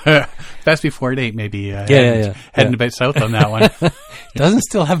 That's before date, maybe. Heading a bit south on that one. Doesn't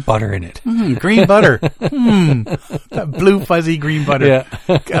still have butter in it. Green butter. That blue fuzzy green butter. Yeah.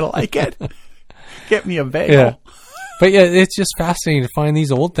 Gotta like it. Get me a bagel. Yeah. But yeah, it's just fascinating to find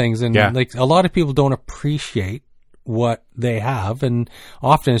these old things. And Yeah. like a lot of people don't appreciate what they have, and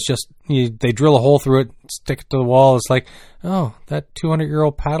often it's just they drill a hole through it, stick it to the wall. It's like, oh, that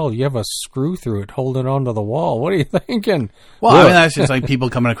 200-year-old paddle, you have a screw through it holding it onto the wall. What are you thinking? Well, I mean, that's just like people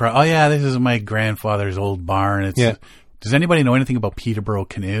coming across, oh yeah, this is my grandfather's old barn. It's, Yeah. Does anybody know anything about Peterborough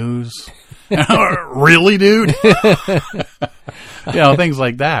canoes? Really, dude? Things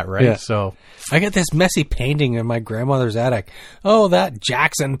like that, right? Yeah. So, I got this messy painting in my grandmother's attic. Oh, that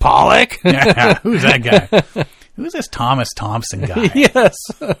Jackson Pollock. yeah, who's that guy? Who's this Thomas Thompson guy? Yes.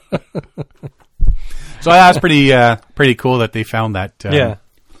 So that's pretty cool that they found that. Yeah.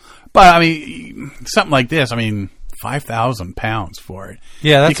 But I mean, something like this. I mean, £5,000 for it.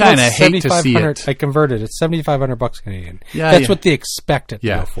 Yeah, that's you kind of hate to see $7,500. it. I converted. It's $7,500 Canadian. Yeah, that's yeah. what they expect it to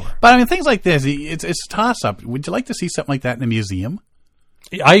Yeah, go for. but I mean, things like this, it's a toss up. Would you like to see something like that in a museum?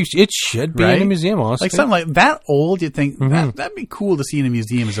 It should be Right? in a museum, honestly. Like something like that old, you'd think that'd be cool to see in a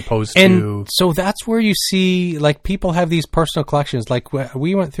museum as opposed And to. so that's where you see, like, people have these personal collections. Like,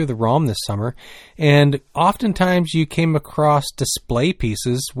 we went through the ROM this summer, and oftentimes you came across display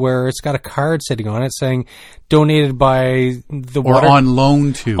pieces where it's got a card sitting on it saying donated by the Or water, on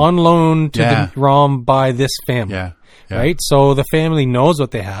loan to. on loan to Yeah. the ROM by this family. Yeah. Yeah. Right? So the family knows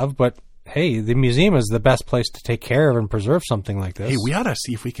what they have, but hey, the museum is the best place to take care of and preserve something like this. Hey, we ought to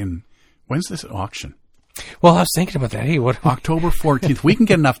see if we can. When's this auction? Well, I was thinking about that. Hey, what? October 14th. We can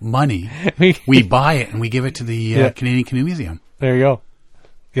get enough money. We buy it and we give it to the Canadian Canoe Museum. There you go.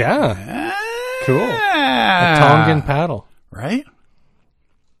 Yeah. Cool. A Tongan paddle. Right?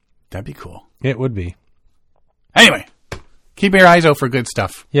 That'd be cool. It would be. Anyway, keep your eyes out for good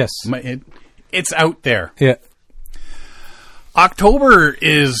stuff. Yes. It's out there. Yeah. October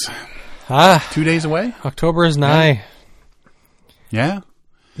is 2 days away. October is nigh. Yeah.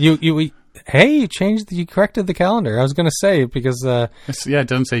 You corrected the calendar. I was going to say because It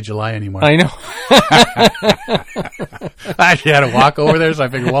doesn't say July anymore. I know. I actually had to walk over there, so I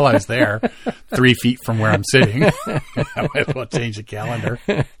figured while I was there, 3 feet from where I'm sitting, I might as well change the calendar.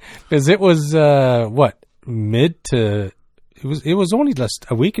 Because it was it was only just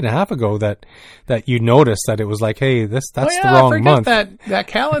a week and a half ago that you noticed that it was like, hey, that's the wrong I month. that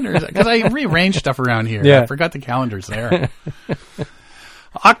calendar, because I rearranged stuff around here. Yeah. I forgot the calendar's there.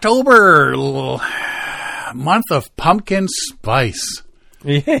 October, month of pumpkin spice.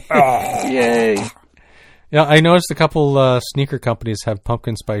 Yay! Yay! Yeah, I noticed a couple sneaker companies have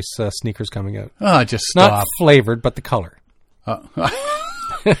pumpkin spice sneakers coming out. Oh, just Not stop. flavored, but the color.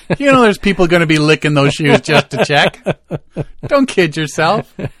 There's people going to be licking those shoes just to check. Don't kid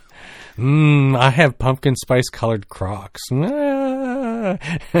yourself. I have pumpkin spice colored Crocs. There's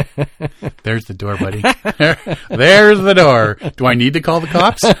the door, buddy. There's the door. Do I need to call the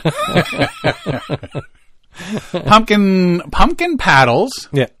cops? Pumpkin paddles.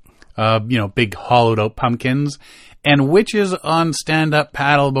 Yeah. Big hollowed out pumpkins, and witches on stand-up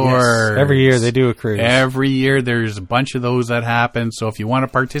paddleboards. Yes. Every year they do a cruise. Every year there's a bunch of those that happen. So if you want to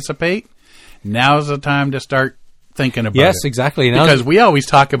participate, now's the time to start thinking about it. Yes, exactly. Now, Because we always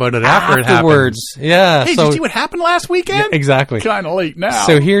talk about it afterwards. Yeah. Hey, did you see what happened last weekend? Yeah, exactly. Kind of late now.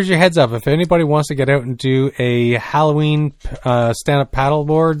 So here's your heads up. If anybody wants to get out and do a Halloween stand-up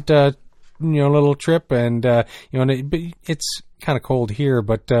paddleboard, little trip, and it's kind of cold here,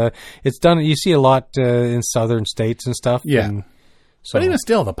 but it's done. You see a lot in southern states and stuff. Yeah. And so, But even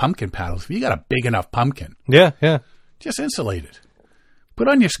still, the pumpkin paddles, if you got a big enough pumpkin, yeah. just insulate it. Put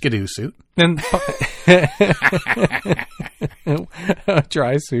on your skidoo suit. And a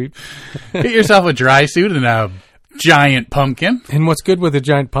dry suit. Get yourself a dry suit and a giant pumpkin. And what's good with a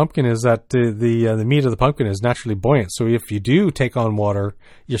giant pumpkin is that the meat of the pumpkin is naturally buoyant. So if you do take on water,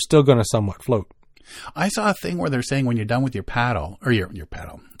 you're still going to somewhat float. I saw a thing where they're saying when you're done with your paddle, or your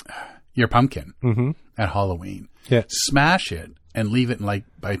pumpkin at Halloween, smash it and leave it in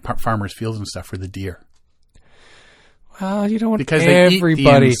by farmers' fields and stuff for the deer. Well, you don't want Because they eat the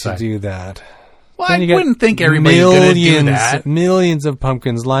everybody to inside. do that. Well, Then I you get wouldn't think everybody's going to do that. Millions of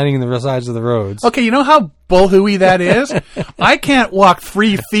pumpkins lining the sides of the roads. Okay, you know how bullhooey that is? I can't walk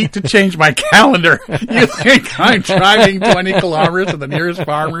 3 feet to change my calendar. You think I'm driving 20 kilometers to the nearest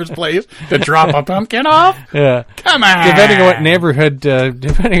farmer's place to drop a pumpkin off? Yeah. Come on. Depending on what neighborhood you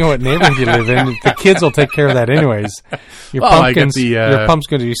live in, the kids will take care of that anyways. Your pumpkin's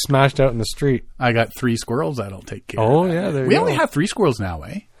going to be smashed out in the street. I got 3 squirrels that'll take care Oh, of that. yeah, there We you only go. have 3 squirrels now,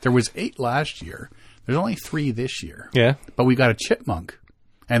 eh? There was 8 last year. There's only 3 this year. Yeah. But we got a chipmunk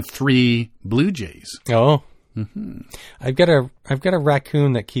and 3 blue jays. Oh. Mm-hmm. I've got a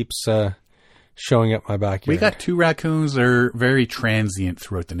raccoon that keeps showing up my backyard. We got 2 raccoons. They're very transient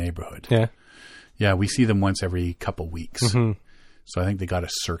throughout the neighborhood. Yeah. Yeah, we see them once every couple weeks. Mm-hmm. So I think they got a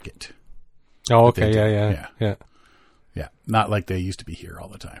circuit. Oh, they okay. do. Yeah. Yeah, not like they used to be here all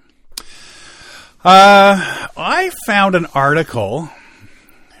the time. I found an article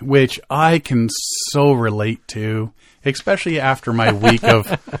which I can so relate to, especially after my week of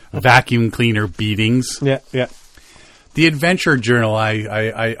vacuum cleaner beatings. Yeah. The Adventure Journal.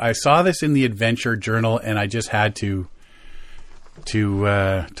 I saw this in the Adventure Journal, and I just had to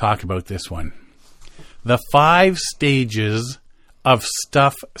talk about this one. The 5 stages of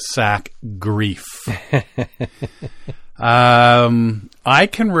stuff sack grief. I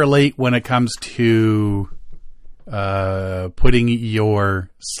can relate when it comes to putting your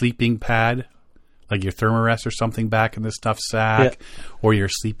sleeping pad, like your Thermarest or something, back in the stuff sack, or your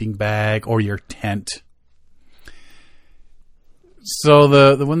sleeping bag, or your tent. So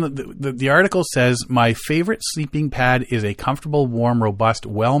the article says, my favorite sleeping pad is a comfortable, warm, robust,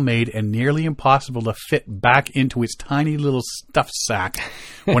 well-made, and nearly impossible to fit back into its tiny little stuff sack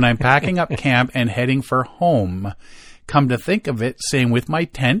when I'm packing up camp and heading for home. Come to think of it, same with my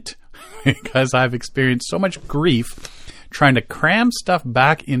tent, because I've experienced so much grief trying to cram stuff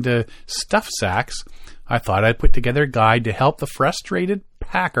back into stuff sacks. I thought I'd put together a guide to help the frustrated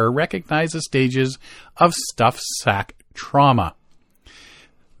packer recognize the stages of stuff sack trauma.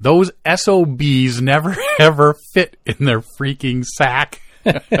 Those SOBs never ever fit in their freaking sack.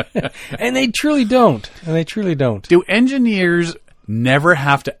 And they truly don't. Do engineers never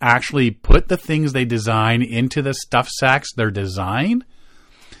have to actually put the things they design into the stuff sacks they're designed?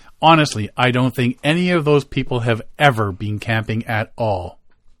 Honestly, I don't think any of those people have ever been camping at all.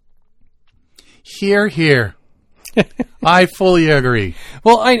 Here. I fully agree.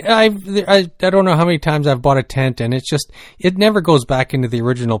 Well, I don't know how many times I've bought a tent, and it never goes back into the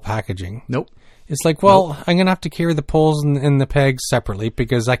original packaging. Nope. It's like, well, I'm gonna have to carry the poles and the pegs separately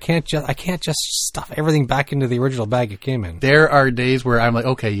because I can't just stuff everything back into the original bag it came in. There are days where I'm like,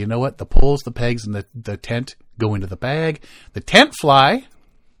 okay, you know what? The poles, the pegs, and the tent go into the bag. The tent fly.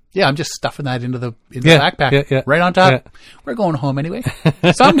 Yeah, I'm just stuffing that into the backpack right on top. Yeah. We're going home anyway.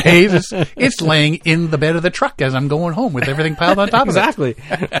 Some days it's laying in the bed of the truck as I'm going home with everything piled on top of it. Exactly.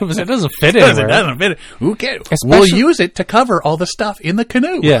 It doesn't fit anywhere. It doesn't fit. Who cares? We'll use it to cover all the stuff in the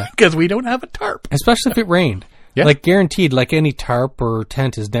canoe. Yeah. Because we don't have a tarp. Especially if it rained. Yeah. Like guaranteed, like any tarp or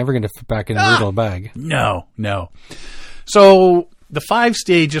tent is never going to fit back in the original bag. No. So the 5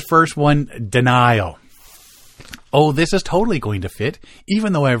 stages, first one, denial. Oh, this is totally going to fit,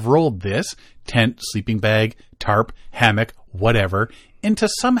 even though I've rolled this tent, sleeping bag, tarp, hammock, whatever, into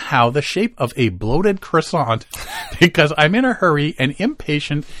somehow the shape of a bloated croissant because I'm in a hurry and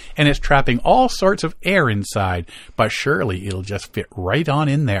impatient and it's trapping all sorts of air inside. But surely it'll just fit right on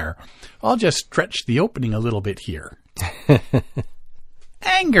in there. I'll just stretch the opening a little bit here.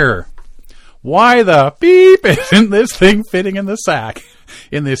 Anger. Why the beep isn't this thing fitting in the sack?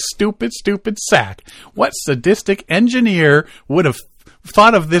 In this stupid sack. What sadistic engineer would have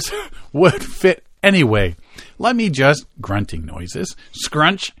thought of this would fit anyway? Let me just, grunting noises,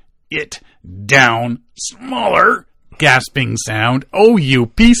 scrunch it down smaller. Gasping sound. Oh, you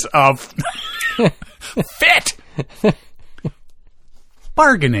piece of fit.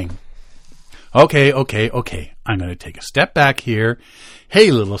 Bargaining. Okay. I'm going to take a step back here. Hey,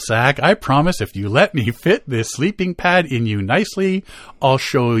 little sack, I promise if you let me fit this sleeping pad in you nicely, I'll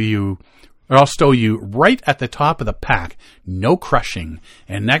stow you right at the top of the pack. No crushing.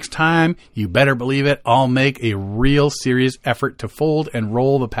 And next time, you better believe it, I'll make a real serious effort to fold and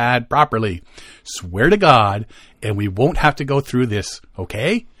roll the pad properly. Swear to God, and we won't have to go through this,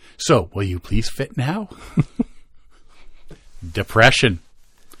 okay? So, will you please fit now? Depression.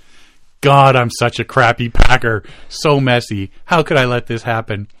 God, I'm such a crappy packer. So messy. How could I let this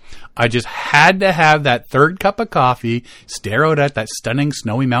happen? I just had to have that third cup of coffee, stare out at that stunning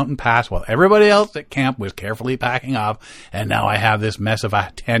snowy mountain pass while everybody else at camp was carefully packing up, and now I have this mess of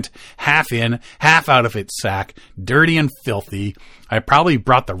a tent, half in, half out of its sack, dirty and filthy. I probably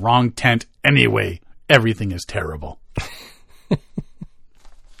brought the wrong tent anyway. Everything is terrible.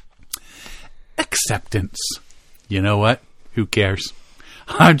 Acceptance. You know what? Who cares?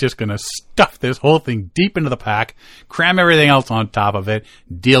 I'm just going to stuff this whole thing deep into the pack, cram everything else on top of it,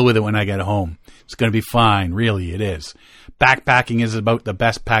 deal with it when I get home. It's going to be fine. Really, it is. Backpacking is about the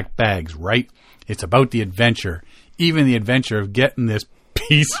best packed bags, right? It's about the adventure. Even the adventure of getting this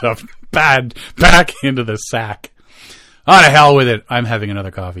piece of pad back into the sack. Oh, to hell with it. I'm having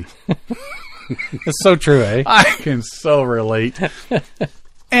another coffee. It's so true, eh? I can so relate.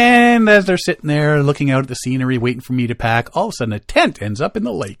 And as they're sitting there looking out at the scenery, waiting for me to pack, all of a sudden a tent ends up in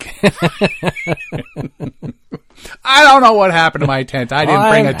the lake. I don't know what happened to my tent. I didn't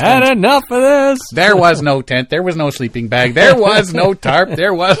bring a tent. I've had enough of this. There was no tent. There was no sleeping bag. There was no tarp.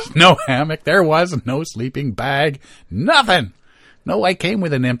 There was no hammock. There was no sleeping bag. Nothing. No, I came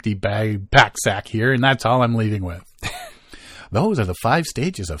with an empty pack sack here, and that's all I'm leaving with. Those are the 5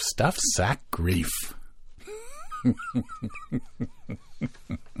 stages of stuffed sack grief.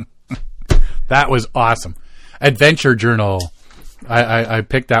 That was awesome. Adventure Journal. I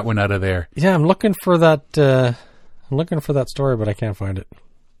picked that one out of there. Yeah, I'm looking for that. I'm looking for that story, but I can't find it.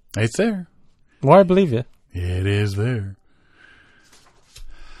 It's there. Well, I believe you. It is there.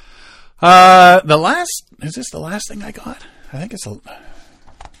 Is this the last thing I got? I think it's it's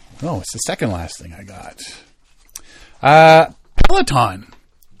the second last thing I got. Peloton.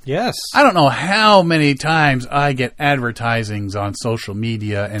 Yes. I don't know how many times I get advertisings on social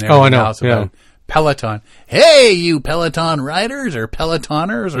media and everything else about Peloton. Hey, you Peloton riders or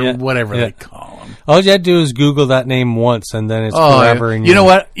Pelotoners or whatever they call them. All you have to do is Google that name once, and then it's forever. You know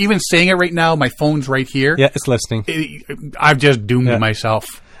what? Even saying it right now, my phone's right here. Yeah, it's listening. I've just doomed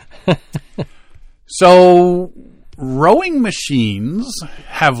myself. So, rowing machines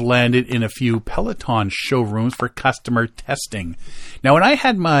have landed in a few Peloton showrooms for customer testing. Now, when I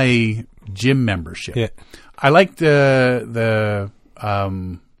had my gym membership, I liked the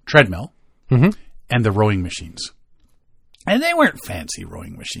treadmill and the rowing machines. And they weren't fancy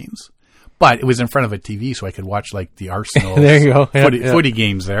rowing machines, but it was in front of a TV, so I could watch like the Arsenal there you go. footy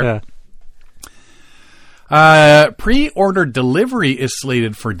games there. Yeah. Pre-order delivery is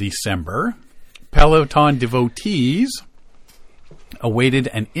slated for December. Peloton devotees awaited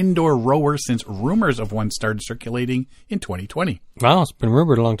an indoor rower since rumors of one started circulating in 2020. Wow, it's been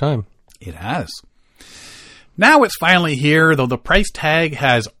rumored a long time. It has. Now it's finally here, though the price tag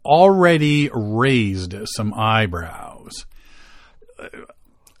has already raised some eyebrows.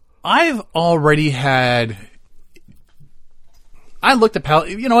 I looked at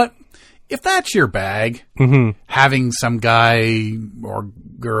Peloton. You know what? If that's your bag, having some guy or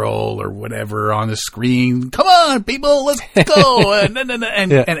girl or whatever on the screen, come on, people, let's go, and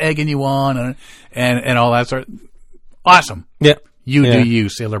egging you on and all that sort of, awesome. Yeah. You do you,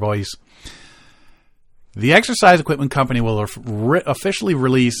 sailor boys. The exercise equipment company will officially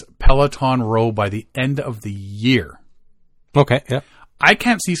release Peloton Row by the end of the year. Okay, yeah. I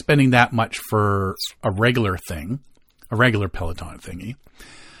can't see spending that much for a regular Peloton thingy.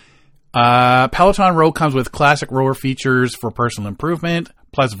 Peloton Row comes with classic rower features for personal improvement,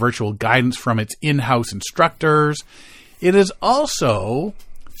 plus virtual guidance from its in-house instructors. It is also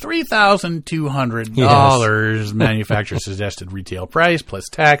 $3,200 manufacturer suggested retail price, plus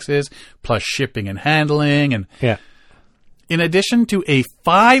taxes, plus shipping and handling, and in addition to a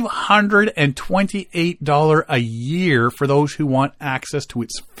 $528 a year for those who want access to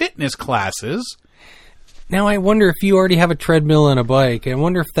its fitness classes. Now, I wonder if you already have a treadmill and a bike. I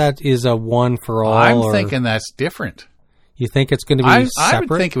wonder if that is a one for all. I'm thinking that's different. You think it's going to be separate? I would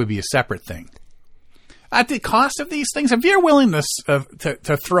think it would be a separate thing. At the cost of these things, if you're willing to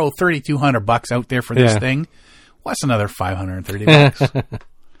throw $3,200 out there for this thing, what's another $530?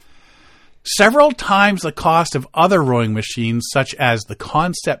 Several times the cost of other rowing machines, such as the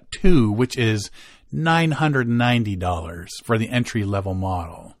Concept 2, which is $990 for the entry-level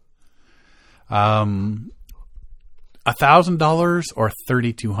model. $1,000 or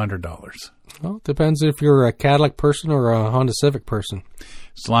 $3,200. Well, it depends if you're a Cadillac person or a Honda Civic person.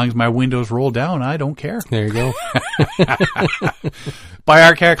 As long as my windows roll down, I don't care. There you go. By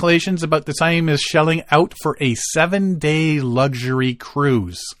our calculations, about the same as shelling out for a 7-day luxury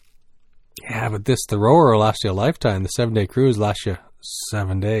cruise. Yeah, but the rower will last you a lifetime. The 7-day cruise lasts you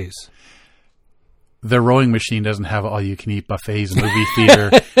 7 days. The rowing machine doesn't have all-you-can-eat buffets, movie theater,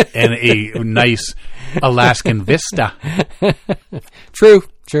 and a nice Alaskan vista. True.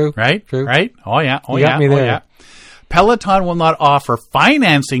 Right? True. Right? Oh, yeah. You got me there. Peloton will not offer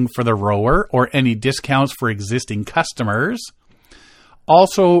financing for the rower or any discounts for existing customers.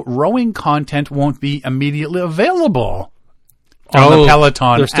 Also, rowing content won't be immediately available on the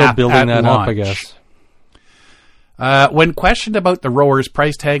Peloton they're still app building that launch. up, I guess. When questioned about the rower's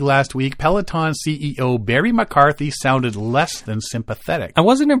price tag last week, Peloton CEO Barry McCarthy sounded less than sympathetic. I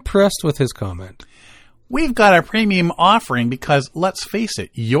wasn't impressed with his comment. We've got a premium offering because, let's face it,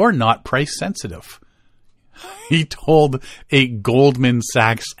 you're not price sensitive. He told a Goldman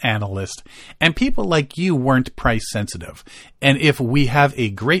Sachs analyst, and people like you weren't price sensitive. And if we have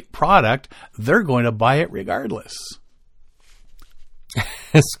a great product, they're going to buy it regardless.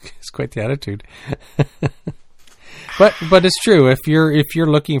 It's quite the attitude. But it's true. If you're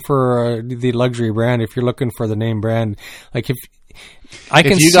looking for the luxury brand, if you're looking for the name brand, like if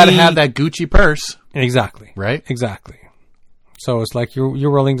you got to have that Gucci purse, exactly, right? Exactly. So it's like you're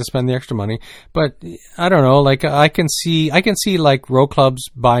willing to spend the extra money, but I don't know. Like I can see like row clubs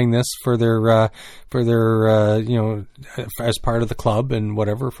buying this for their as part of the club and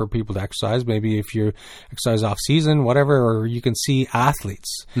whatever for people to exercise. Maybe if you exercise off season, whatever, or you can see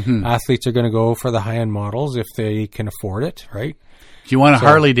athletes. Mm-hmm. Athletes are going to go for the high end models if they can afford it, right? Do you want a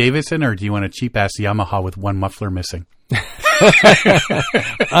Harley Davidson or do you want a cheap ass Yamaha with one muffler missing?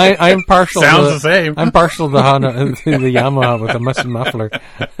 I'm partial. Sounds the same. I'm partial to the Yamaha with a missing muffler.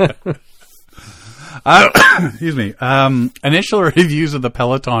 Excuse me. Initial reviews of the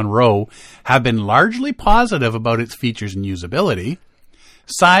Peloton Row have been largely positive about its features and usability.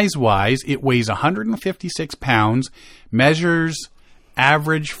 Size-wise, it weighs 156 pounds, measures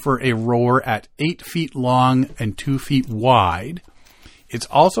average for a rower at 8 feet long and 2 feet wide. It's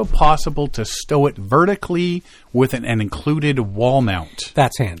also possible to stow it vertically with an included wall mount.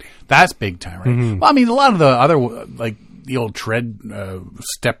 That's handy. That's big time, right? Mm-hmm. Well, I mean, a lot of the other, like the old tread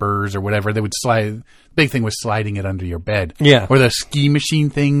steppers or whatever, they would slide. Big thing was sliding it under your bed. Yeah. Or the ski machine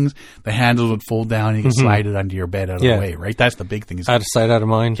things, the handle would fold down and you could slide it under your bed out of the way, right? That's the big thing. Out of sight, out of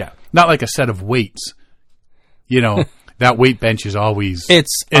mind. Yeah. Not like a set of weights. You know, that weight bench is always in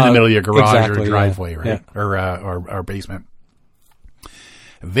the middle of your garage or driveway, right? Yeah. Or basement.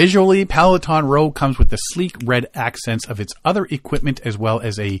 Visually, Peloton Row comes with the sleek red accents of its other equipment as well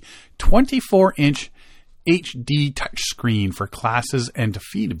as a 24-inch HD touchscreen for classes and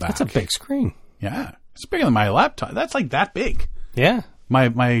feedback. That's a big screen. Yeah. It's bigger than my laptop. That's like that big. Yeah.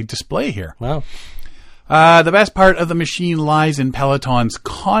 My display here. Wow. The best part of the machine lies in Peloton's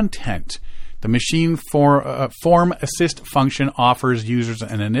content. The machine form assist function offers users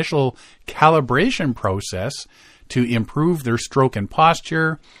an initial calibration process to improve their stroke and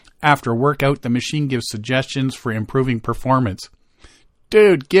posture. After workout, the machine gives suggestions for improving performance.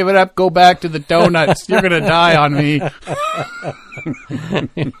 Dude, give it up. Go back to the donuts. You're going to die on me.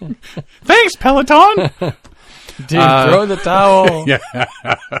 Thanks, Peloton. Dude, throw the towel. Yeah.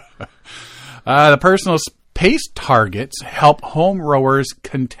 The personal pace targets help home rowers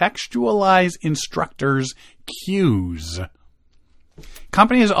contextualize instructors' cues.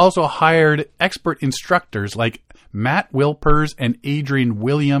 Company has also hired expert instructors like Matt Wilpers and Adrian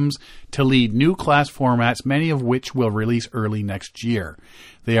Williams to lead new class formats, many of which will release early next year.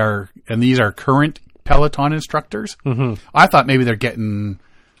 These are current Peloton instructors. Mm-hmm. I thought maybe they're getting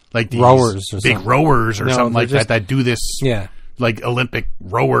like these rowers or big something. Rowers or something like that do this, yeah, like Olympic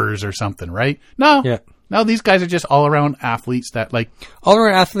rowers or something, right? No, yeah. No, these guys are just all around athletes that like all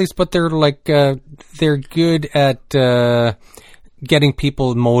around athletes, but they're like they're good at getting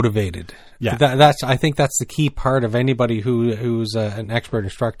people motivated. Yeah, I think that's the key part of anybody who's an expert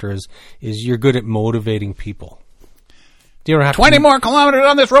instructor is you're good at motivating people. You don't have 20 more kilometers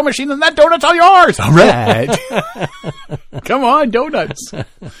on this row machine and that donut's all yours. All right. Come on, donuts.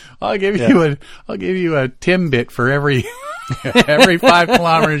 I'll give you a Timbit for every 5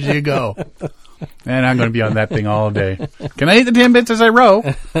 kilometers you go. And I'm going to be on that thing all day. Can I eat the Timbits as I row?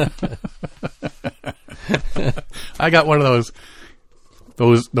 I got one of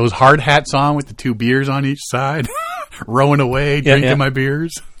those hard hats on with the 2 beers on each side, rowing away, drinking my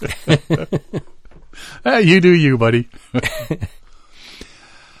beers. Hey, you do you, buddy. The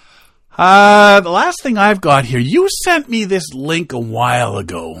last thing I've got here, you sent me this link a while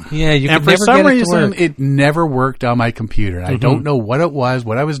ago. Yeah, and for some reason, it never worked on my computer. And I don't know what it was,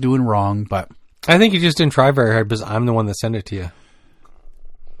 what I was doing wrong, but I think you just didn't try very hard because I'm the one that sent it to you.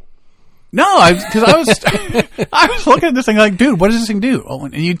 No, because I was looking at this thing like, dude, what does this thing do? Oh,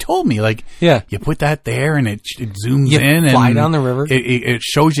 and you told me like, you put that there and it zooms in and fly down the river. It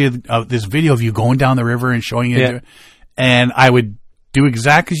shows you this video of you going down the river and showing you, and I would do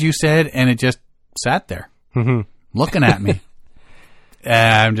exactly as you said, and it just sat there looking at me.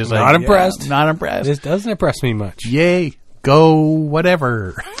 And I'm just like, not impressed. Not impressed. This doesn't impress me much. Yay, go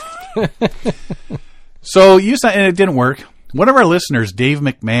whatever. So you said, and it didn't work. One of our listeners, Dave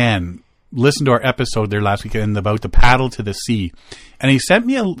McMahon, listened to our episode there last weekend about the paddle to the sea, and he sent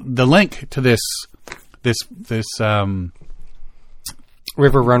me the link to this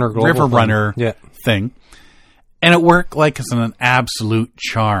River Runner Global thing, and it worked like it's an absolute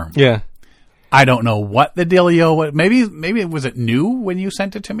charm. Yeah, I don't know what the dealio was. Maybe was it new when you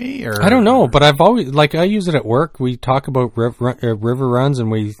sent it to me, or I don't know. But I've always I use it at work. We talk about river runs,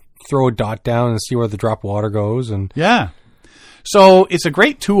 and we throw a dot down and see where the drop water goes, and So it's a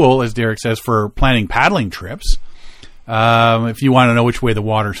great tool, as Derek says, for planning paddling trips. If you want to know which way the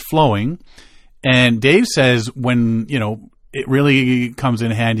water's flowing, And Dave says when, it really comes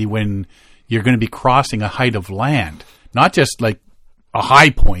in handy when you're going to be crossing a height of land, not just like a high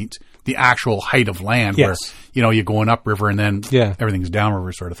point, the actual height of land Yes. where, you're going upriver and then Yeah. everything's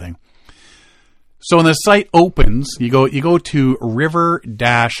downriver sort of thing. So when the site opens, you go to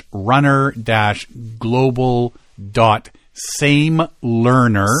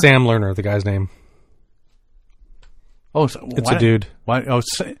river-runner-global.samelearner. Sam Lerner, the guy's name. Oh, so It's a dude. Why? Oh,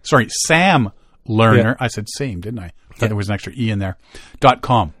 sorry, Sam Lerner. Yeah. I said same, didn't I? I thought there was an extra E in there.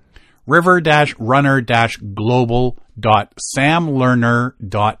 .com.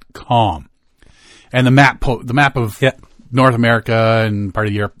 river-runner-global.samlearner.com. And the map of Yeah. North America and part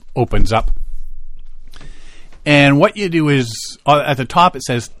of Europe opens up. And what you do is, at the top it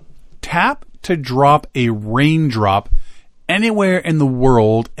says, tap to drop a raindrop anywhere in the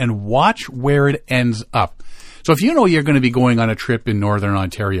world and watch where it ends up. So if you know you're going to be going on a trip in Northern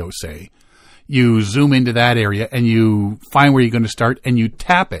Ontario, say, you zoom into that area and you find where you're going to start and you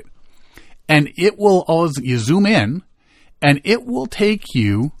tap it. And it will always, you zoom in and it will take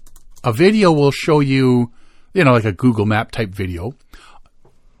you, a video will show you, like a Google Map type video,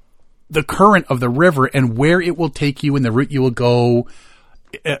 the current of the river and where it will take you and the route you will go,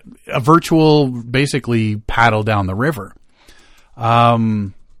 a virtual, basically, paddle down the river.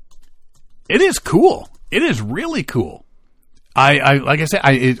 It is cool. It is really cool. I like I said,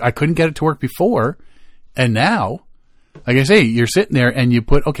 I couldn't get it to work before, and now, like I say, you're sitting there and you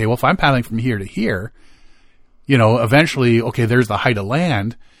put, okay, well, if I'm paddling from here to here, eventually, okay, there's the height of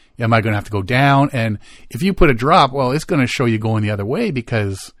land. Am I going to have to go down? And if you put a drop, well, it's going to show you going the other way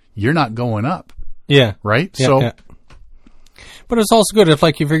because you're not going up, Yeah. right? Yeah, So yeah. But it's also good if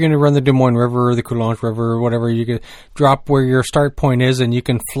you're going to run the Des Moines River or the Coulanges River or whatever, you could drop where your start point is and you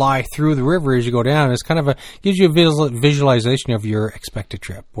can fly through the river as you go down. It's kind of gives you a visualization of your expected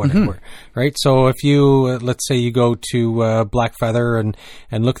trip, whatever, right? So if you, let's say you go to Black Feather and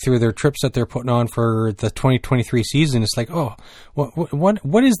look through their trips that they're putting on for the 2023 season, it's like, oh,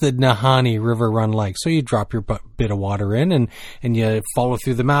 what is the Nahanni River run like? So you drop your bit of water in and you follow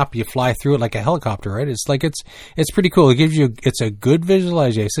through the map, you fly through it like a helicopter, right? It's pretty cool. It gives you, it's a good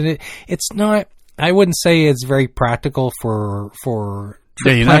visualization. It's not, I wouldn't say it's very practical for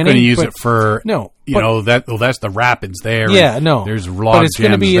trip you're not going to planning, use but it for, no, that's the rapids there. yeah, and no. There's log but it's going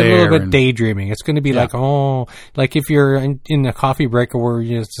to jams be a little there bit and- daydreaming. It's going to be like if you're in a coffee break or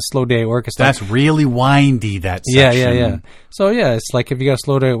it's a slow day at work, it's like, That's really windy, that yeah. section. So yeah, it's like if you got a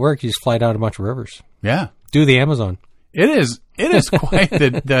slow day at work, you just fly down a bunch of rivers. Yeah. Do the Amazon. It is quite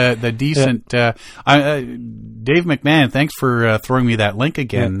the decent. Dave McMahon, thanks for throwing me that link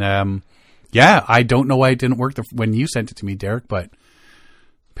again. I don't know why it didn't work when you sent it to me, Derek, but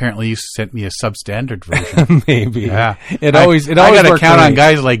apparently you sent me a substandard version. Maybe. Yeah, It I always got to worked count for on me.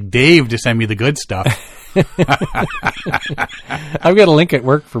 guys like Dave to send me the good stuff. I've got a link at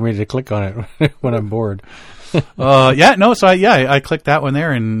work for me to click on it when I'm bored. I clicked that one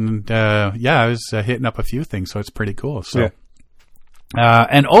there, and I was hitting up a few things, so it's pretty cool. So,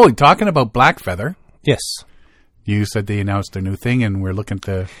 talking about Black Feather, Yes. you said they announced their new thing, and we're looking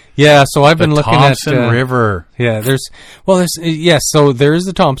to Yeah, so I've been the looking Thompson at River. Yeah, so there is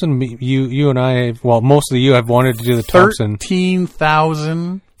the Thompson. You and I, mostly you have wanted to do the Thompson.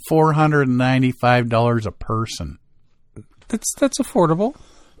 $13,495 a person. That's affordable.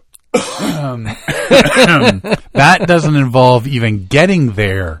 That doesn't involve even getting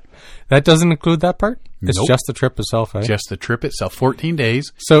there. That doesn't include that part? It's Nope. just the trip itself, eh? Just the trip itself, 14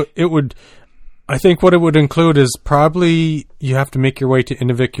 days. So I think what it would include is probably you have to make your way to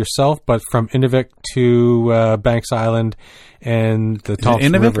Inuvik yourself, but from Inuvik to Banks Island and the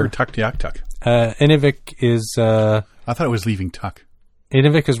Thompson Inuvik River. or Tuktoyaktuk? Inuvik is I thought it was leaving Tuk.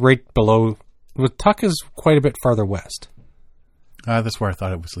 Inuvik is right below. Well, Tuk is quite a bit farther west. That's where I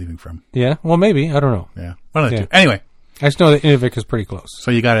thought it was leaving from. Yeah, well, maybe. I don't know. Yeah. One of the Yeah. two. Anyway, I just know that Inuvik is pretty close. so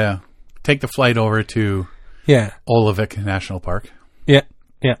you got to take the flight over to Yeah, Olivik National Park, yeah.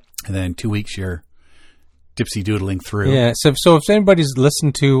 and then in 2 weeks you're dipsy doodling through. Yeah, so if anybody's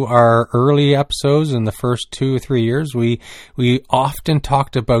listened to our early episodes in the first 2 or 3 years, we often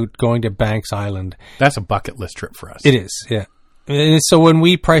talked about going to Banks Island. That's a bucket list trip for us. It is, yeah. And so when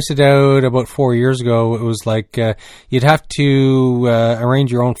we priced it out about 4 years ago, it was like you'd have to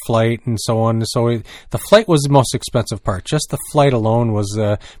arrange your own flight and so on. So the flight was the most expensive part. Just the flight alone was,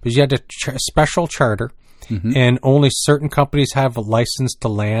 because you had a special charter, and only certain companies have a license to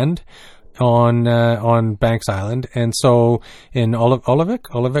land on Banks Island, and so in Olivik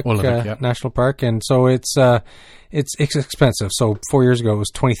yeah. National Park, and so it's it's expensive. So 4 years ago, it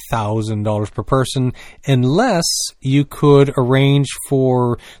was $20,000 per person, unless you could arrange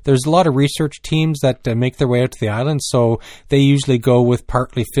for. There's a lot of research teams that make their way out to the island, so they usually go with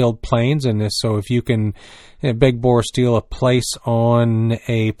partly filled planes. And so if you can beg, borrow, steal a place on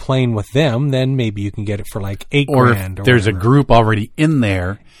a plane with them, then maybe you can get it for like $8,000. Or if there's a group already in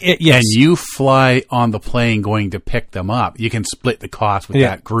there, yes. and you fly on the plane going to pick them up, you can split the cost with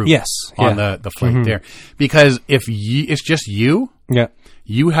that group. Yes. On the flight there, because if it's just you,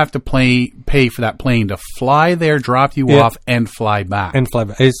 you have to pay for that plane to fly there, drop you off, and fly back.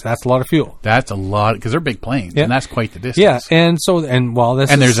 That's a lot of fuel. That's a lot, because they're big planes, and that's quite the distance. Yeah, and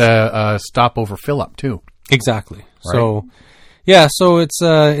there's a stopover fill up too. Exactly. Right. So, so it's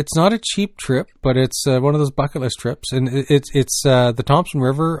not a cheap trip, but it's one of those bucket list trips, and it's the Thompson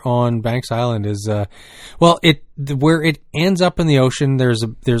River on Banks Island is where it ends up in the ocean. There's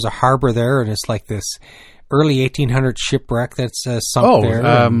a harbor there, and it's like this early 1800 shipwreck that's sunk there.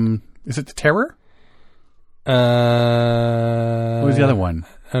 Is it the Terror? What was the other one?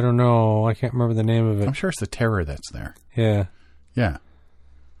 I don't know. I can't remember the name of it. I'm sure it's the Terror that's there. Yeah.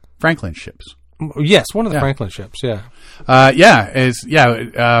 Franklin ships. Yes, one of the Franklin ships. Yeah. Well,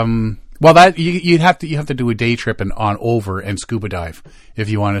 that you have to do a day trip and on over and scuba dive if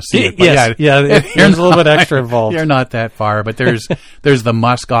you want to see it. But there's a little bit extra involved. You're not that far, but there's the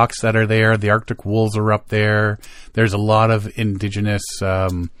muskox that are there. The Arctic wolves are up there. There's a lot of indigenous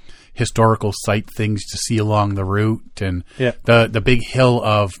historical site things to see along the route, and the big hill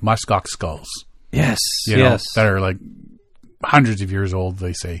of muskox skulls. Yes, that are like hundreds of years old.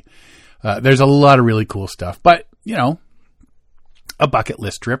 They say. There's a lot of really cool stuff, but a bucket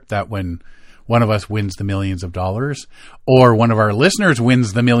list trip that when one of us wins the millions of dollars, or one of our listeners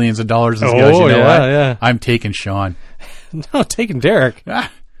wins the millions of dollars, and goes, what? I'm taking Sean. No, taking Derek.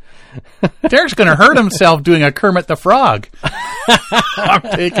 Derek's going to hurt himself doing a Kermit the Frog. I'm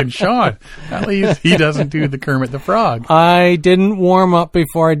taking Sean. At least he doesn't do the Kermit the Frog. I didn't warm up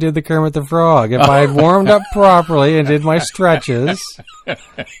before I did the Kermit the Frog. If I had warmed up properly and did my stretches.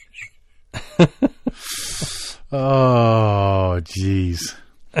 Oh, jeez.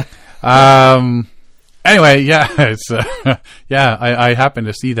 Anyway, it's I happened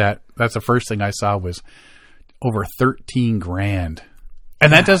to see that. That's the first thing I saw was over $13,000,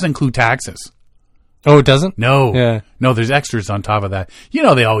 and that doesn't include taxes. Oh, it doesn't? No, no. There's extras on top of that.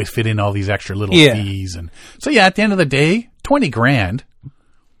 They always fit in all these extra little fees, and so at the end of the day, $20,000.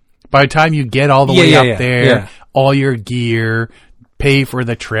 By the time you get all the way up there, all your gear, pay for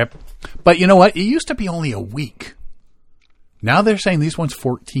the trip. But you know what? It used to be only a week. Now they're saying this one's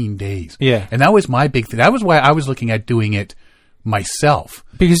 14 days. Yeah. And that was my big thing. That was why I was looking at doing it myself.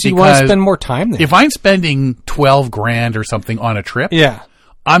 Because you want to spend more time there. If I'm spending $12,000 or something on a trip,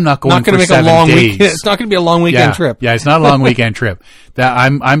 I'm not going to for make 7 a long days. It's not going to be a long weekend trip. Yeah, it's not a long weekend trip. That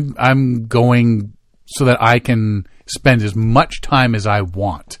I'm going so that I can spend as much time as I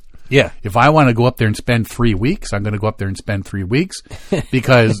want. Yeah. If I want to go up there and spend 3 weeks, I'm going to go up there and spend 3 weeks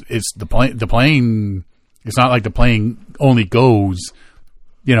because it's the plane. It's not like the plane only goes,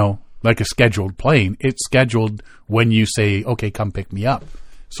 like a scheduled plane. It's scheduled when you say, okay, come pick me up,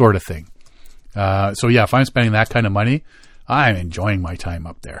 sort of thing. If I'm spending that kind of money, I'm enjoying my time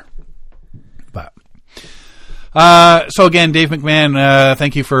up there. But, so again, Dave McMahon,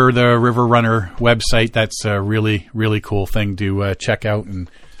 thank you for the River Runner website. That's a really, really cool thing to check out. And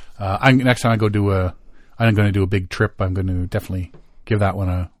next time I'm going to do a big trip, I'm going to definitely give that one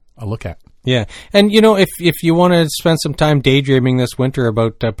a look at. Yeah. And, if you want to spend some time daydreaming this winter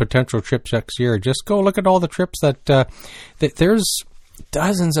about potential trips next year, just go look at all the trips that there's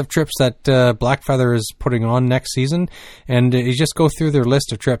dozens of trips that Blackfeather is putting on next season. And you just go through their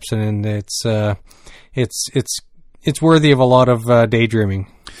list of trips, and it's worthy of a lot of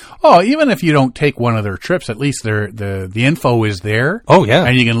daydreaming. Oh, even if you don't take one of their trips, at least the info is there. Oh, yeah.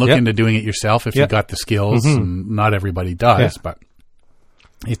 And you can look into doing it yourself if you've got the skills. Mm-hmm. And not everybody does, but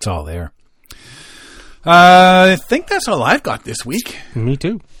it's all there. I think that's all I've got this week. Me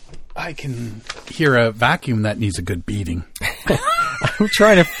too. I can hear a vacuum that needs a good beating. I'm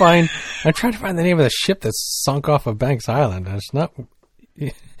trying to find the name of the ship that's sunk off of Banks Island. It's not.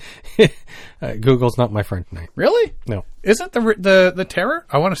 Google's not my friend tonight. Really? No. Isn't the Terror?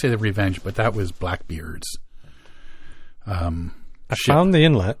 I want to say the Revenge, but that was Blackbeard's. I found the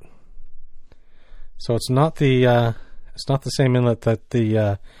inlet, so it's not the same inlet that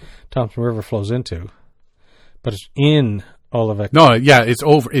the Thompson River flows into, but it's in Olivec. No, it's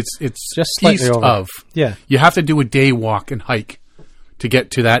over. It's just slightly east over. of. Yeah, you have to do a day walk and hike to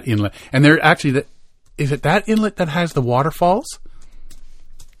get to that inlet. And there actually, is it that inlet that has the waterfalls?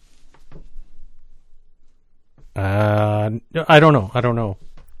 I don't know.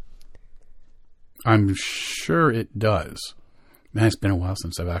 I'm sure it does. Man, it's been a while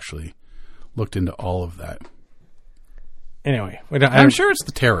since I've actually looked into all of that. Anyway, I'm sure it's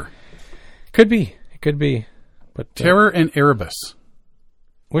the Terror. Could be. It could be. But Terror and Erebus.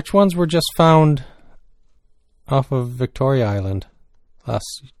 Which ones were just found off of Victoria Island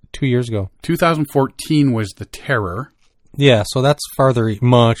 2 years ago? 2014 was the Terror. Yeah, so that's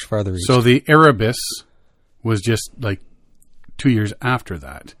much farther east. So the Erebus was just like 2 years after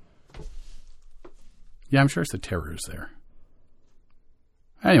that. Yeah, I'm sure it's the Terror's there.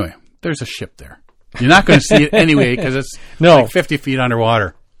 Anyway, there's a ship there. You're not going to see it anyway because it's like 50 feet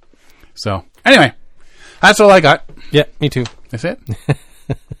underwater. So, anyway, that's all I got. Yeah, me too. That's it?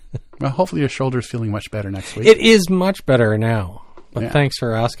 Well, hopefully your shoulder's feeling much better next week. It is much better now. But thanks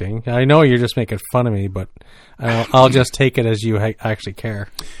for asking. I know you're just making fun of me, but I'll just take it as you actually care.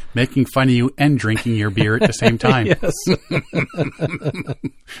 Making fun of you and drinking your beer at the same time. Yes.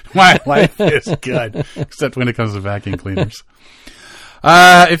 My life is good, except when it comes to vacuum cleaners.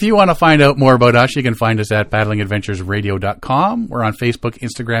 If you want to find out more about us, you can find us at paddlingadventuresradio.com. We're on Facebook,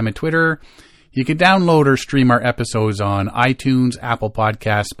 Instagram, and Twitter. You can download or stream our episodes on iTunes, Apple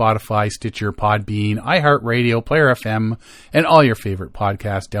Podcasts, Spotify, Stitcher, Podbean, iHeartRadio, Player FM, and all your favorite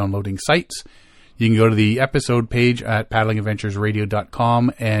podcast downloading sites. You can go to the episode page at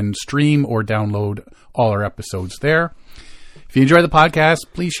paddlingadventuresradio.com and stream or download all our episodes there. If you enjoy the podcast,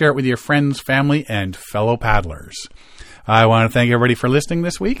 please share it with your friends, family, and fellow paddlers. I want to thank everybody for listening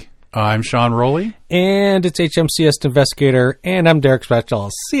this week. I'm Sean Rowley. And it's HMCS Investigator, and I'm Derek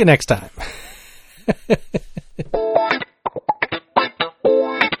Spatchell. See you next time.